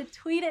 I want to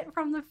tweet it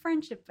from the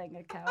friendshipping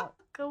account.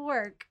 Good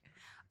work.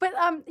 But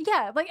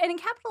yeah, like, and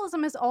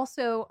capitalism is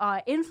also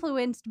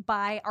influenced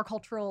by our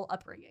cultural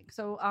upbringing.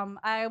 So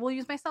I will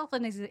use myself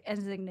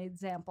as an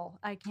example.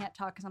 I can't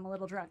talk because I'm a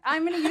little drunk.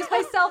 I'm going to use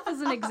myself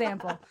as an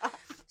example.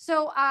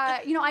 So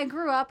you know, I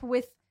grew up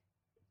with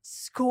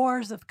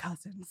scores of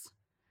cousins.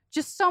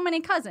 Just so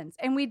many cousins,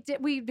 and we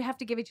have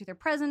to give each other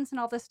presents and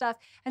all this stuff.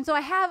 And so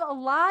I have a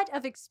lot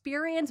of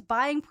experience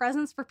buying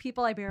presents for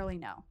people I barely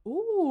know.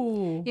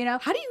 Ooh. You know,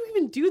 How do you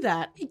even do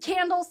that?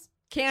 candles.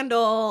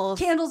 Candles.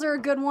 Candles are a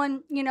good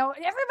one. You know,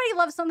 everybody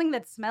loves something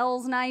that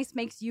smells nice,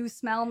 makes you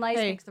smell nice,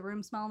 Hey. makes the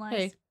room smell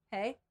nice.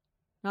 Hey.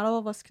 Not all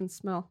of us can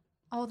smell.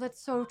 Oh, that's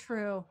so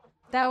true.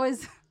 That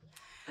was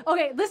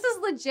okay. This is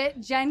legit.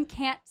 Jen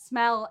can't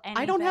smell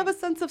anything. I don't have a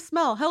sense of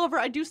smell. However,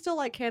 I do still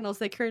like candles.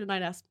 They create a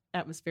nice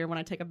atmosphere when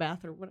I take a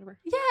bath or whatever.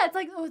 Yeah, it's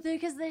like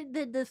because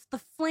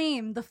the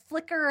flame, the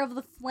flicker of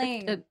the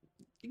flame.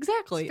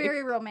 Exactly. It's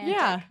very romantic.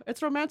 Yeah,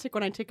 it's romantic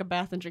when I take a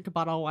bath and drink a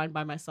bottle of wine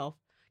by myself.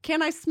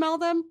 Can I smell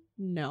them?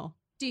 No.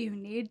 Do you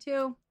need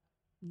to?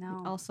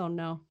 No. Also,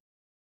 no.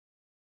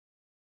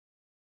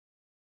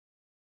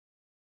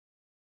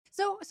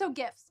 So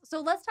gifts.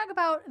 So let's talk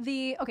about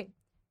okay.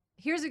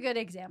 Here's a good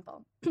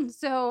example.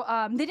 So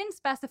they didn't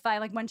specify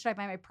like when should I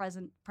buy my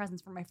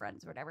presents for my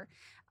friends or whatever.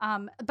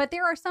 But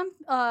there are some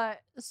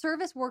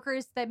service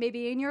workers that may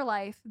be in your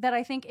life that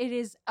I think it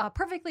is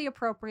perfectly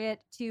appropriate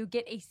to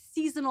get a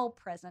seasonal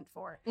present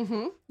for.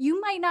 Mm-hmm. You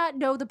might not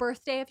know the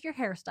birthday of your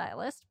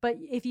hairstylist, but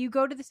if you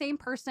go to the same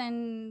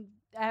person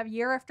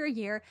year after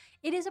year,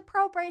 it is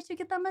appropriate to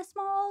get them a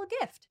small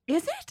gift.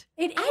 Is it?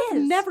 It is.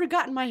 I've never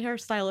gotten my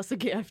hairstylist a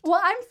gift. Well,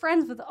 I'm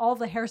friends with all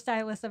the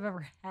hairstylists I've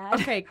ever had.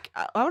 Okay,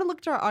 I want to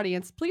look to our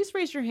audience. Please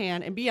raise your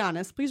hand and be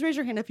honest. Please raise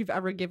your hand if you've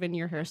ever given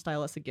your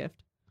hairstylist a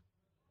gift.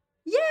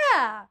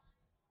 Yeah.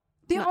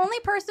 The No. only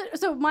person,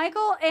 so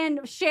Michael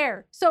and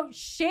Cher. So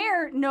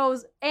Cher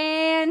knows,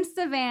 and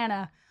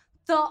Savannah.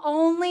 The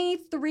only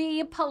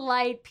 3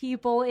 polite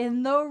people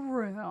in the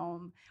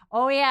room.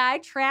 Oh yeah, I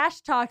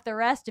trash talked the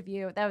rest of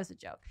you. That was a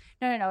joke.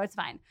 No, it's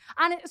fine.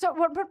 So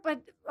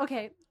but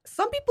okay.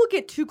 Some people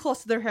get too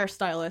close to their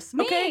hairstylist.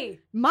 Me. Okay,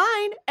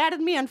 mine added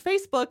me on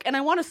Facebook, and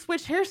I want to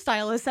switch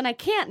hairstylists, and I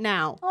can't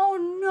now.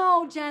 Oh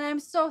no, Jen, I'm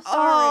so sorry.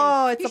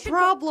 Oh, it's You a should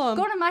problem.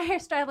 Go to my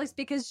hairstylist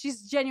because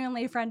she's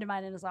genuinely a friend of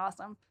mine and is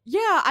awesome.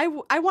 Yeah,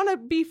 I want to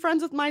be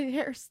friends with my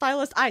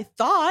hairstylist. I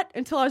thought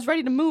until I was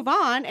ready to move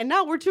on, and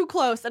now we're too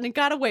close, and it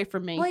got away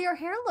from me. Well, your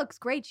hair looks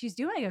great. She's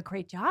doing a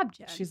great job,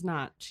 Jen. She's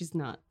not.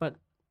 But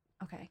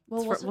okay.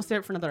 we'll save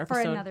it for another for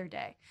episode. another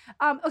day.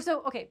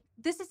 Okay,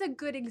 this is a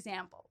good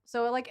example.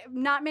 So like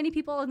not many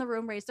people in the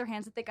room raised their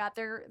hands that they got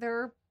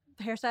their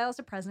hairstylist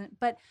a present,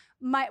 but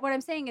what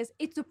I'm saying is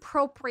it's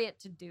appropriate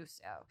to do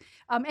so.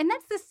 And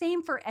that's the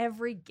same for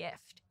every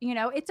gift. You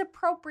know, it's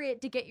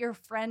appropriate to get your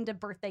friend a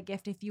birthday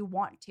gift if you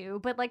want to,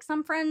 but like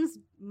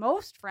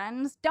most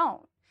friends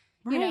don't.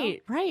 Right, you know?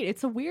 right.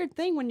 It's a weird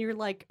thing when you're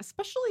like,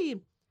 especially,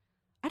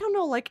 I don't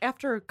know, like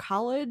after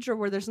college or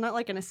where there's not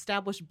like an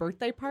established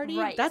birthday party.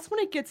 Right. That's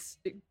when it gets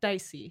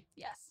dicey.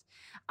 Yes.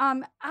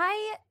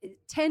 I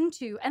tend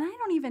to, and I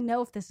don't even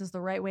know if this is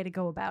the right way to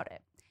go about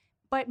it,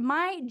 but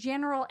my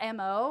general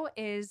MO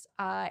is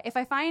if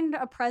I find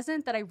a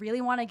present that I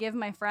really want to give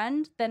my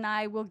friend, then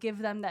I will give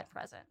them that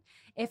present.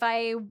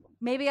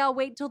 Maybe I'll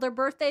wait till their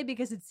birthday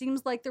because it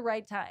seems like the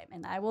right time,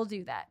 and I will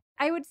do that.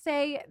 I would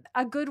say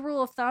a good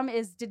rule of thumb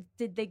is did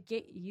they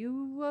get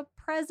you a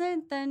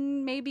present?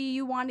 Then maybe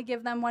you want to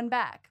give them one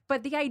back.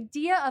 But the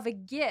idea of a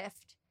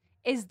gift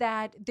is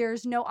that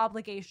there's no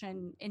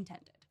obligation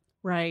intended.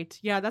 Right.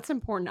 Yeah, that's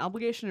important.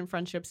 Obligation in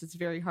friendships is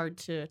very hard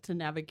to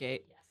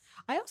navigate. Yes.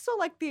 I also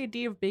like the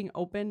idea of being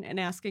open and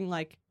asking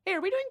like, hey,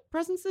 are we doing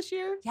presents this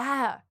year?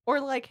 Yeah.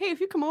 Or like, hey,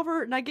 if you come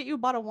over and I get you a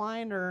bottle of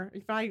wine, or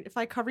if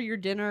I cover your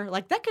dinner,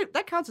 like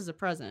that counts as a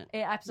present.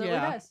 It absolutely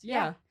does.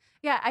 Yeah.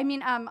 Yeah, I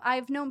mean,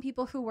 I've known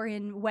people who were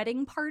in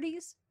wedding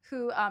parties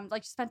who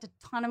like spent a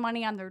ton of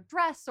money on their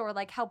dress or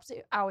like helped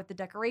out with the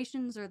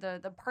decorations or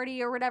the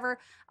party or whatever,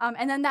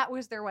 and then that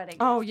was their wedding.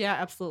 Oh yeah,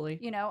 absolutely.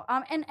 You know,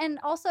 and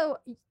also,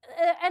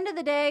 end of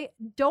the day,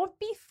 don't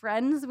be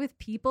friends with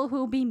people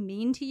who'll be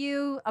mean to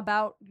you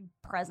about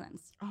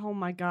presents. Oh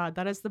my God,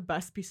 that is the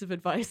best piece of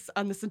advice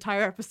on this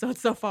entire episode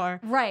so far.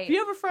 Right. If you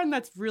have a friend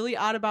that's really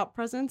odd about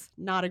presents,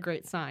 not a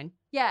great sign.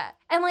 Yeah,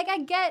 and like I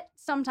get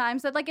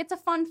sometimes that like it's a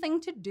fun thing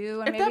to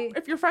do, and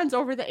If your friend's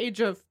over the age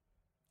of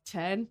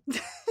 10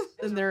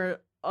 and they're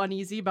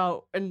uneasy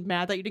about and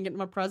mad that you didn't get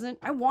them a present.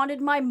 I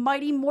wanted my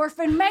Mighty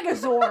Morphin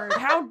Megazord.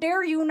 How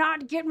dare you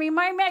not get me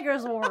my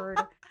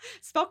Megazord?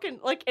 Spoken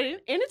like,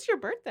 and it's your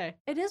birthday.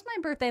 It is my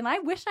birthday, and I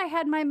wish I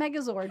had my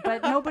Megazord,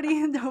 but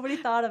nobody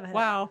thought of it.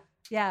 Wow.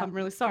 Yeah. I'm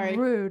really sorry.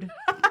 Rude.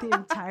 The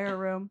entire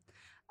room.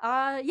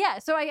 Yeah.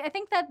 So I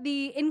think that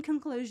in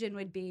conclusion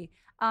would be,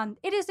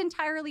 it is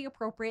entirely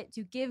appropriate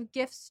to give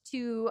gifts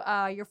to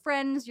your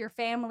friends, your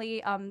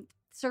family,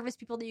 service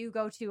people that you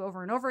go to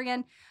over and over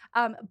again.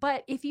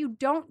 But if you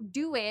don't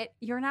do it,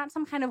 you're not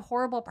some kind of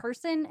horrible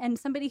person, and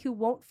somebody who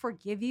won't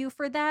forgive you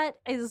for that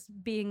is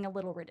being a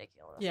little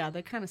ridiculous. Yeah,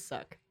 they kind of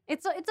suck.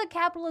 It's a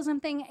capitalism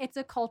thing. It's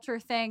a culture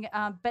thing.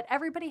 But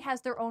everybody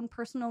has their own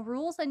personal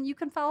rules, and you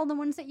can follow the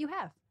ones that you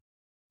have.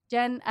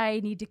 Jen, I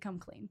need to come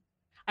clean.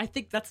 I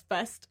think that's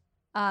best.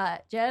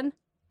 Jen,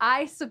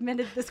 I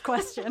submitted this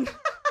question.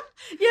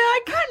 Yeah, I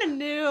kind of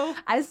knew.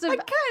 I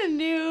kind of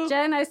knew.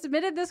 Jen, I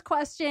submitted this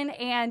question,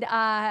 and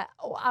I'm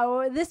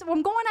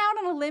going out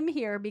on a limb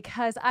here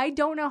because I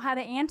don't know how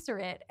to answer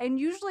it. And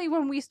usually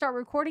when we start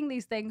recording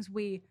these things,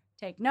 we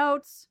take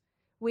notes,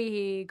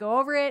 we go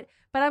over it.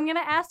 But I'm going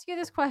to ask you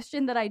this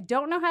question that I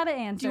don't know how to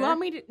answer. Do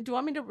you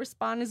want me to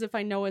respond as if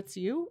I know it's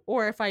you,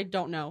 or if I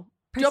don't know?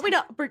 Do you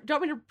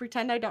want me to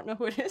pretend I don't know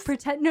who it is?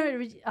 Pretend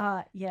it's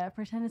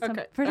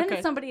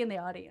somebody in the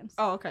audience.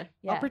 Oh, okay.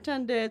 Yeah. I'll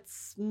pretend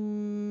it's Tom.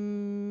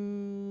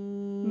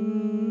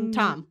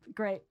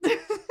 Great.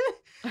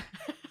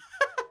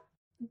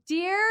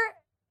 Dear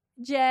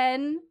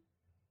Jen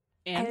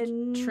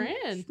and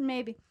Trin.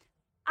 Maybe.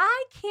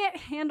 I can't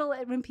handle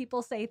it when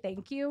people say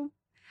thank you.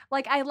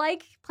 Like, I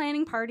like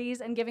planning parties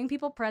and giving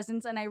people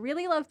presents, and I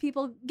really love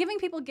giving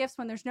people gifts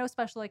when there's no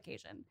special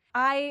occasion.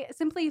 I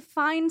simply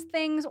find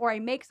things or I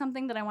make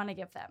something that I want to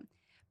give them.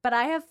 But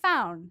I have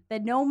found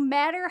that no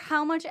matter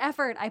how much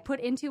effort I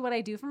put into what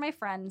I do for my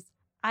friends,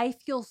 I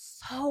feel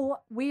so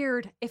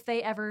weird if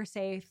they ever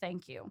say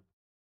thank you.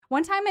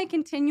 One time I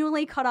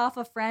continually cut off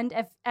a friend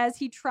as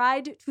he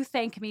tried to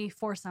thank me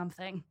for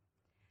something.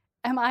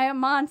 Am I a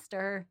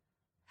monster?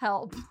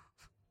 Help.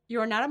 You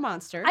are not a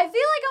monster. I feel like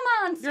a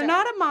monster. You're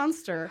not a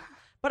monster.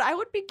 But I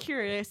would be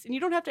curious, and you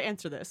don't have to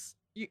answer this.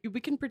 We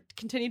can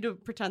continue to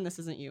pretend this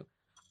isn't you.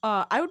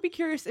 I would be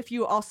curious if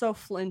you also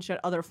flinch at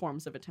other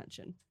forms of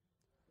attention.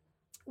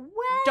 Well,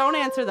 Don't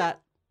answer that.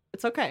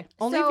 It's okay.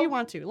 Only if So- you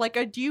want to. Like,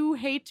 do you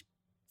hate,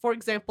 for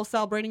example,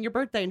 celebrating your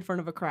birthday in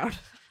front of a crowd?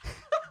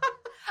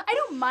 I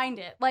don't don't mind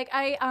it. Like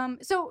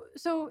so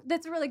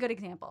that's a really good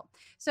example.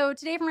 So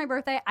today for my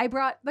birthday, I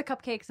brought the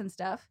cupcakes and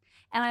stuff,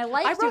 and I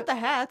I brought the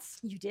hats.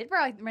 You did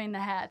bring the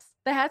hats.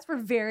 The hats were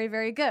very,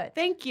 very good.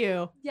 Thank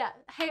you. Yeah.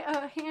 Hey,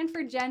 hand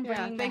for Jen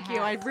bringing the Thank you.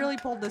 hats. I really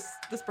pulled this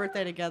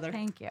birthday together.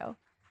 Thank you.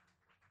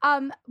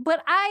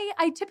 But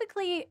I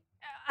typically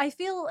I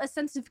feel a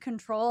sense of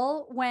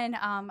control when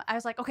I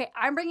was like, okay,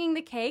 I'm bringing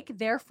the cake,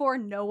 therefore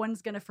no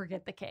one's gonna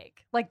forget the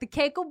cake. Like the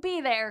cake will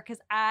be there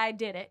because I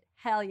did it.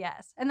 Hell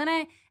yes. And then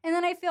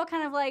I feel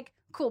kind of like,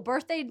 cool,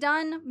 birthday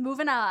done,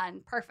 moving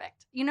on,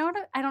 perfect. You know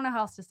what? I don't know how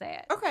else to say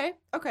it.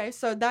 Okay.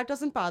 So that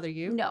doesn't bother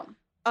you. No.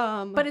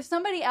 But if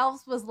somebody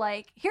else was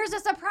like, here's a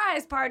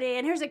surprise party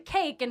and here's a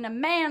cake and a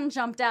man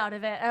jumped out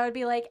of it, I would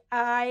be like,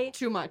 I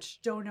too much.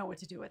 don't know what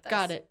to do with this.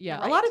 Got it. Yeah.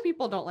 Right. A lot of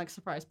people don't like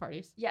surprise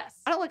parties. Yes.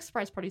 I don't like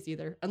surprise parties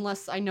either,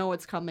 unless I know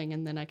it's coming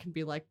and then I can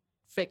be like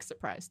fake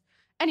surprised.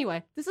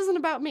 Anyway, this isn't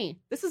about me.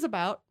 This is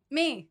about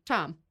Me.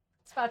 Tom.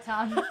 It's about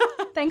Tom.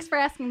 Thanks for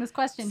asking this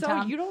question, So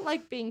Tom. you don't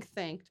like being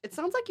thanked. It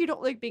sounds like you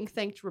don't like being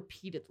thanked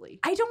repeatedly.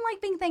 I don't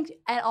like being thanked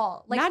at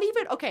all. Like Not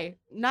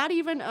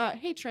even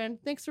hey Trin,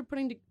 thanks for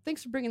bringing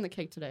the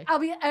cake today. I'll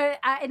be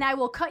and I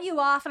will cut you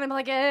off and I'm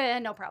like,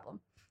 no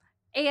problem.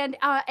 And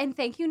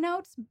thank you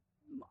notes,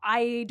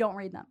 I don't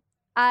read them.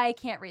 I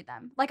can't read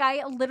them. Like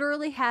I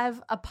literally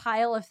have a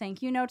pile of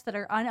thank you notes that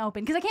are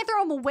unopened because I can't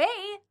throw them away.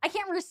 I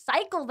can't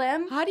recycle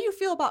them. How do you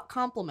feel about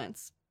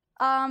compliments?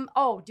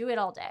 Do it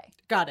all day.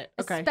 Got it.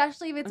 Okay.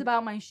 Especially if it's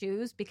about my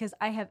shoes because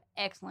I have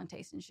excellent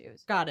taste in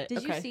shoes. Got it. Did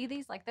okay. you see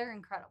these? Like they're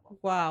incredible.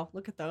 Wow,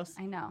 look at those.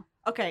 I know.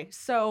 Okay,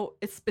 so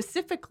it's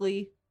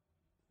specifically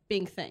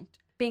being thanked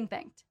Being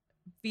thanked.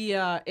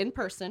 via in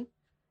person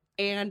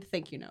and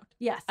thank you note.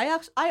 Yes.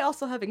 I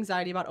also have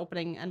anxiety about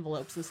opening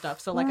envelopes and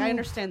stuff, so like I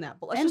understand that.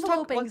 But let's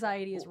Envelope just talk.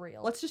 anxiety is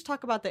real. Let's just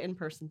talk about the in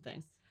person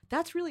thing.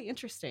 That's really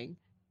interesting.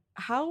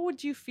 How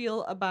would you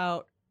feel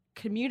about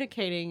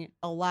communicating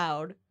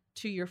aloud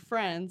to your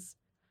friends?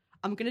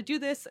 I'm gonna do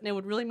this, and it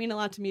would really mean a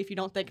lot to me if you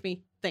don't thank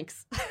me.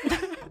 Thanks.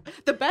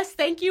 The best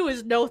thank you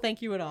is no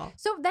thank you at all.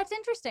 So that's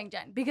interesting,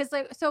 Jen, because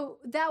so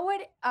that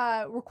would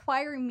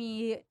require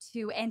me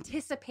to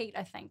anticipate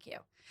a thank you.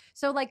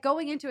 So like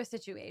going into a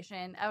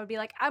situation, I would be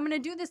like, I'm gonna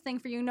do this thing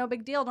for you, no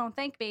big deal, don't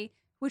thank me,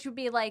 which would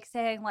be like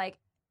saying like,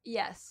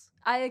 yes,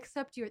 I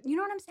accept you. You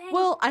know what I'm saying?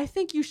 Well, I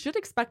think you should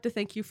expect a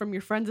thank you from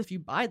your friends if you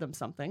buy them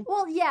something.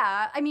 Well,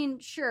 yeah, I mean,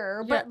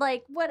 sure, Yeah. but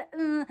like, what? See,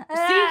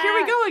 here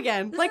we go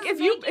again. This Like is if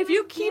you making if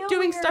you me keep feel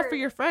doing stuff for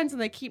weird. your friends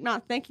and they keep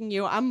not thanking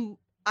you,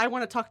 I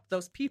want to talk to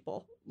those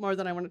people more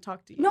than I want to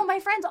talk to you. No, my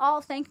friends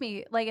all thank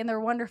me, like, and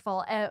they're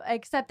wonderful,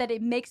 except that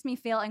it makes me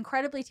feel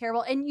incredibly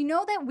terrible. And you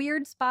know that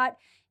weird spot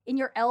in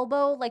your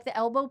elbow, like the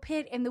elbow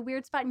pit, and the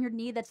weird spot in your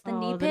knee that's the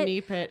knee the pit?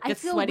 knee pit I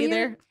gets feel sweaty weird.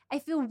 there. I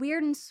feel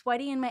weird and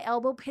sweaty in my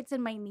elbow pits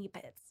and my knee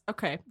pits.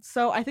 Okay,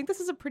 so I think this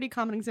is a pretty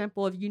common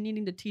example of you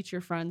needing to teach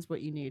your friends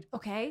what you need.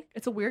 Okay?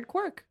 It's a weird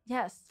quirk.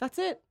 Yes. That's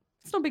it.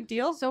 It's no big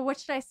deal. So what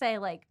should I say?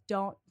 Like,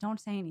 don't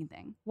say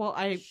anything. Well,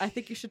 I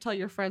think you should tell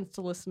your friends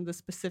to listen to the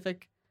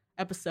specific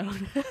episode,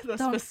 the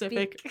Don't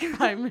specific speak.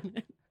 5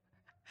 minutes.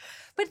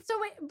 But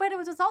it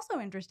was also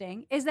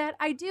interesting is that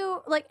I do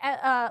like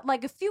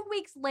a few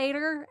weeks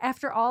later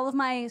after all of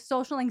my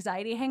social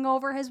anxiety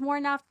hangover has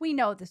worn off. We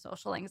know the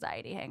social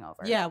anxiety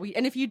hangover. Yeah,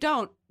 and if you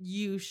don't,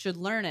 you should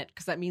learn it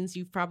because that means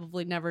you've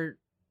probably never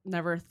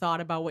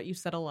thought about what you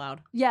said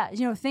aloud Yeah.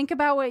 Think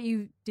about what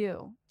you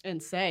do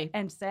and say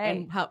and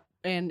say.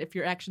 and if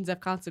your actions have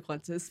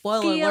consequences.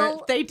 Spoiler Feel-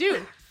 alert, they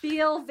do.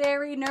 Feel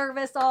very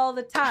nervous all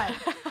the time.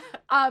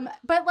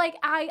 But like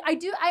I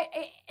do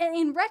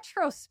in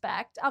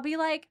retrospect, I'll be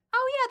like,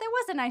 oh yeah, that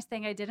was a nice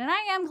thing I did, and I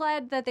am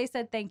glad that they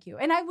said thank you,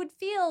 and I would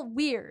feel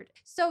weird.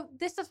 So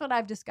this is what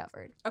I've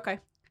discovered. Okay.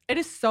 It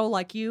is so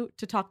like you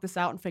to talk this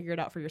out and figure it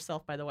out for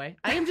yourself, by the way.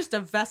 I am just a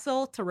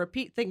vessel to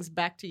repeat things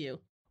back to you.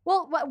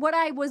 Well, what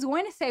I was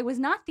going to say was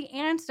not the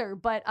answer,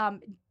 but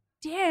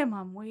damn,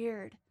 I'm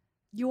weird.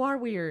 You are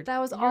weird. That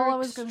was You're all I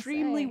was gonna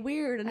extremely say.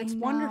 weird, and I it's know.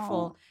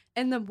 wonderful.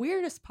 And the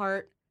weirdest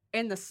part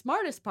and the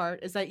smartest part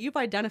is that you've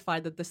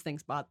identified that this thing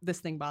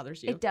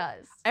bothers you. It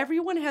does.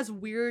 Everyone has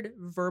weird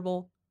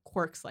verbal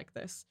quirks like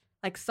this,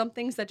 like some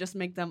things that just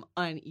make them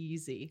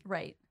uneasy.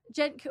 Right.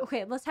 Jen,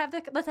 okay, let's have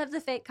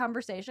the fake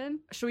conversation.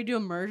 Should we do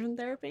immersion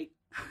therapy?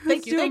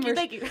 Let's do Thank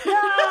immersion. you.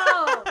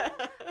 No!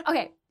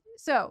 Okay,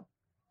 so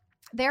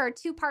there are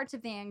two parts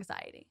of the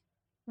anxiety.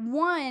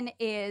 One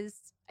is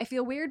I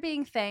feel weird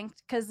being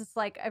thanked because it's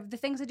like the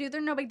things I do,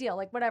 they're no big deal.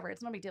 Like whatever,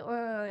 it's no big deal.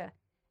 Yeah.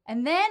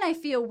 And then I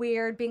feel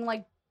weird being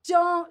like,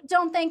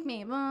 don't thank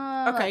me.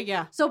 Okay,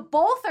 yeah. So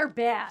both are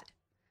bad.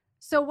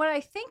 So what I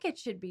think it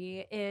should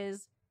be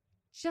is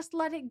just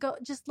let it go.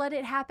 Just let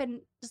it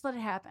happen. Just let it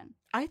happen.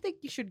 I think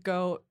you should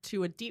go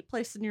to a deep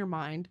place in your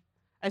mind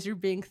as you're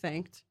being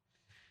thanked.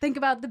 Think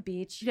about the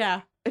beach.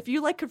 Yeah. If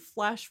you like could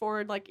flash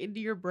forward like into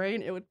your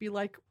brain, it would be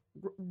like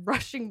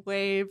rushing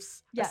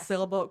waves, Yes. a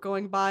sailboat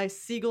going by,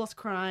 seagulls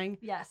crying.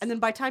 Yes. And then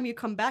by the time you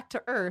come back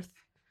to Earth,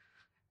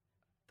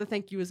 the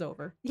thank you is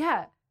over.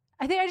 Yeah.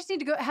 I think I just need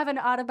to go have an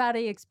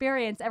out-of-body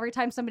experience every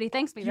time somebody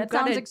thanks me. You That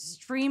sounds gotta-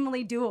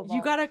 extremely doable.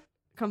 You gotta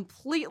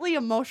completely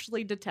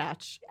emotionally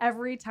detach.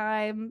 every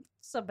time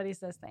somebody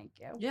says thank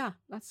you. Yeah,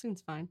 that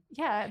seems fine.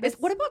 Yeah.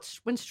 What about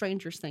when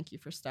strangers thank you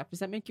for stuff? Does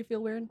that make you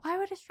feel weird? Why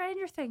would a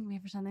stranger thank me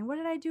for something? What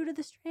did I do to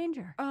the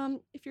stranger?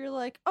 If you're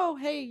like, oh,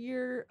 hey,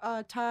 your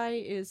tie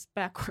is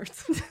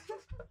backwards.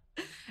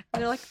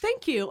 And they're like,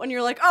 thank you. And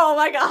you're like, oh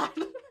my God.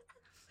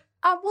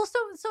 Well,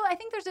 so I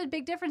think there's a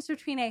big difference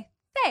between a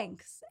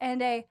thanks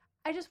and a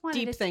I just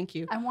wanted Deep thank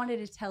you. I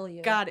wanted to tell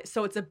you. Got it.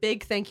 So it's a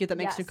big thank you that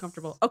makes you Yes.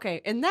 comfortable. Okay.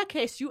 In that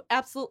case, you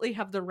absolutely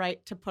have the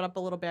right to put up a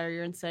little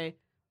barrier and say,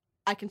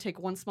 I can take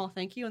one small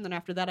thank you, and then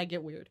after that, I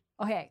get weird.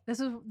 Okay, this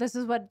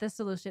is what the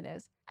solution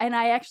is. And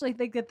I actually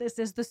think that this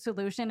is the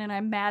solution, and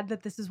I'm mad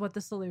that this is what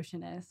the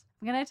solution is.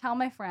 I'm gonna tell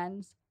my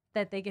friends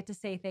that they get to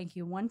say thank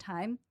you one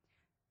time.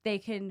 They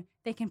can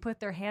put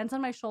their hands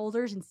on my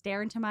shoulders and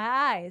stare into my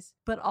eyes,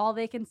 but all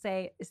they can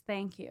say is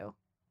thank you.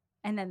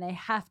 And then they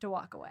have to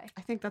walk away.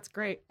 I think that's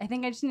great. I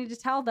think I just need to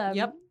tell them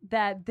Yep.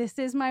 that this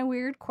is my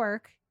weird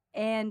quirk.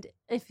 And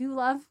if you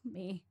love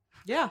me,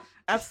 Yeah,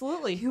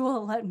 absolutely. you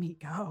will let me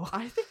go.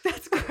 I think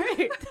that's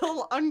great.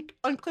 They'll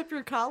unclip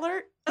your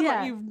collar and Yeah.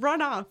 let you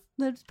run off.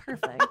 That's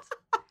perfect.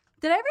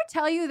 Did I ever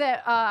tell you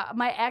that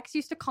my ex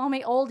used to call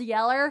me Old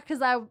Yeller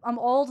because I'm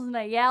old and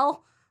I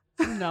yell?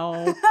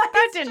 No, that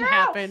It's didn't true.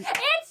 happen.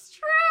 It's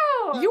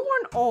true. You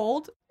weren't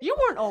old. You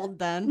weren't old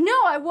then. No,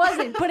 I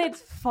wasn't, but it's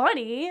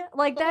funny.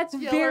 Like, that's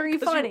Yeller, very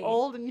 'cause you're funny.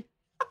 old and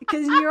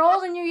Because you're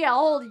old and you yell,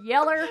 Old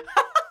Yeller.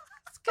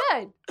 It's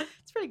good.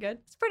 it's pretty good.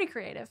 It's pretty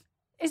creative.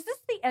 Is this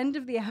the end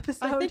of the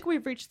episode? I think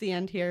we've reached the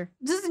end here.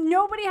 Does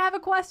nobody have a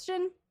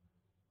question?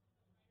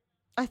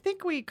 I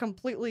think we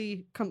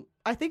completely.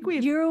 I think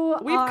we've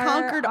We've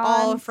conquered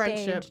all of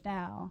friendship.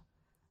 now.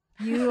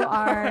 You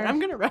All right, are. I'm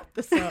gonna wrap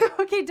this up.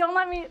 Okay, don't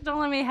let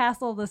me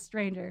hassle the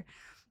stranger.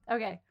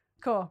 Okay,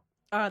 cool.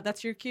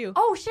 That's your cue.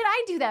 Oh, should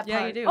I do that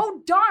part? Yeah, you do.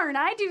 Oh, darn,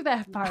 I do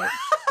that part.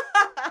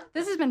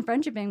 This has been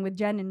Friendshipping with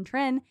Jen and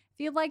Trin. If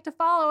you'd like to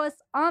follow us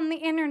on the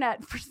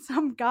internet for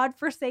some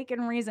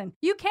godforsaken reason,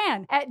 you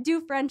can at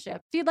Do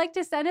Friendship. If you'd like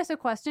to send us a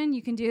question,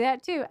 you can do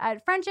that too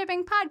at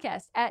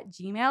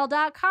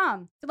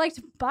friendshippingpodcast@gmail.com. If you'd like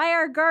to buy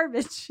our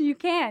garbage, you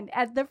can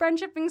at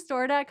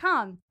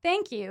thefriendshippingstore.com.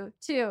 Thank you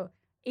to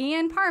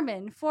Ian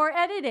Parman for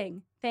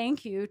editing.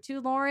 Thank you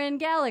to Lauren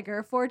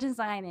Gallagher for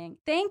designing.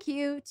 Thank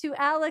you to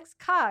Alex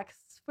Cox.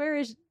 Where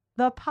is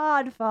the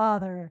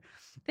Podfather?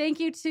 Thank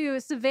you to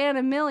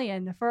Savannah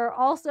Million for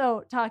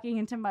also talking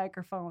into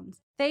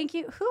microphones. Thank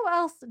you. Who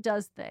else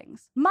does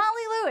things? Molly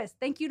Lewis.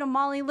 Thank you to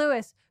Molly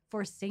Lewis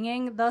for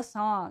singing the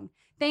song.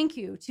 Thank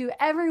you to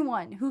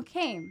everyone who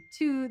came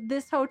to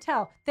this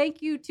hotel.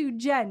 Thank you to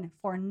Jen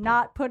for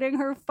not putting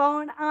her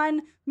phone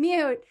on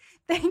mute.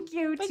 Thank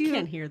you I to...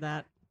 can't hear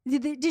that.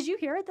 Did you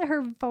hear it that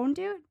her phone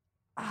did?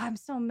 Oh, I'm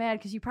so mad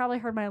because you probably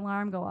heard my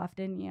alarm go off,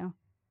 didn't you?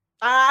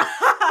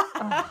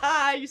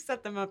 You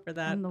set them up for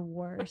that. I'm the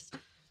worst.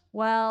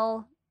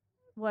 Well,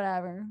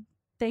 whatever.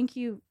 Thank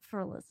you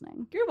for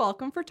listening. You're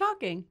welcome for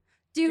talking.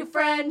 Do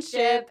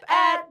friendship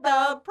at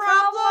the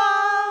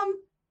problem.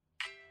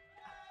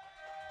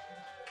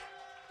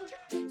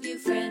 Do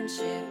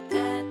friendship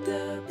at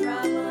the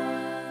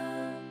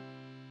problem.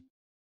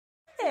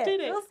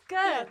 Did it. It was good.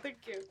 Yeah, thank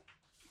you.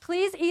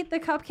 Please eat the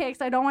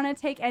cupcakes. I don't want to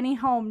take any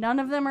home. None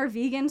of them are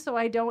vegan, so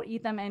I don't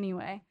eat them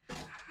anyway.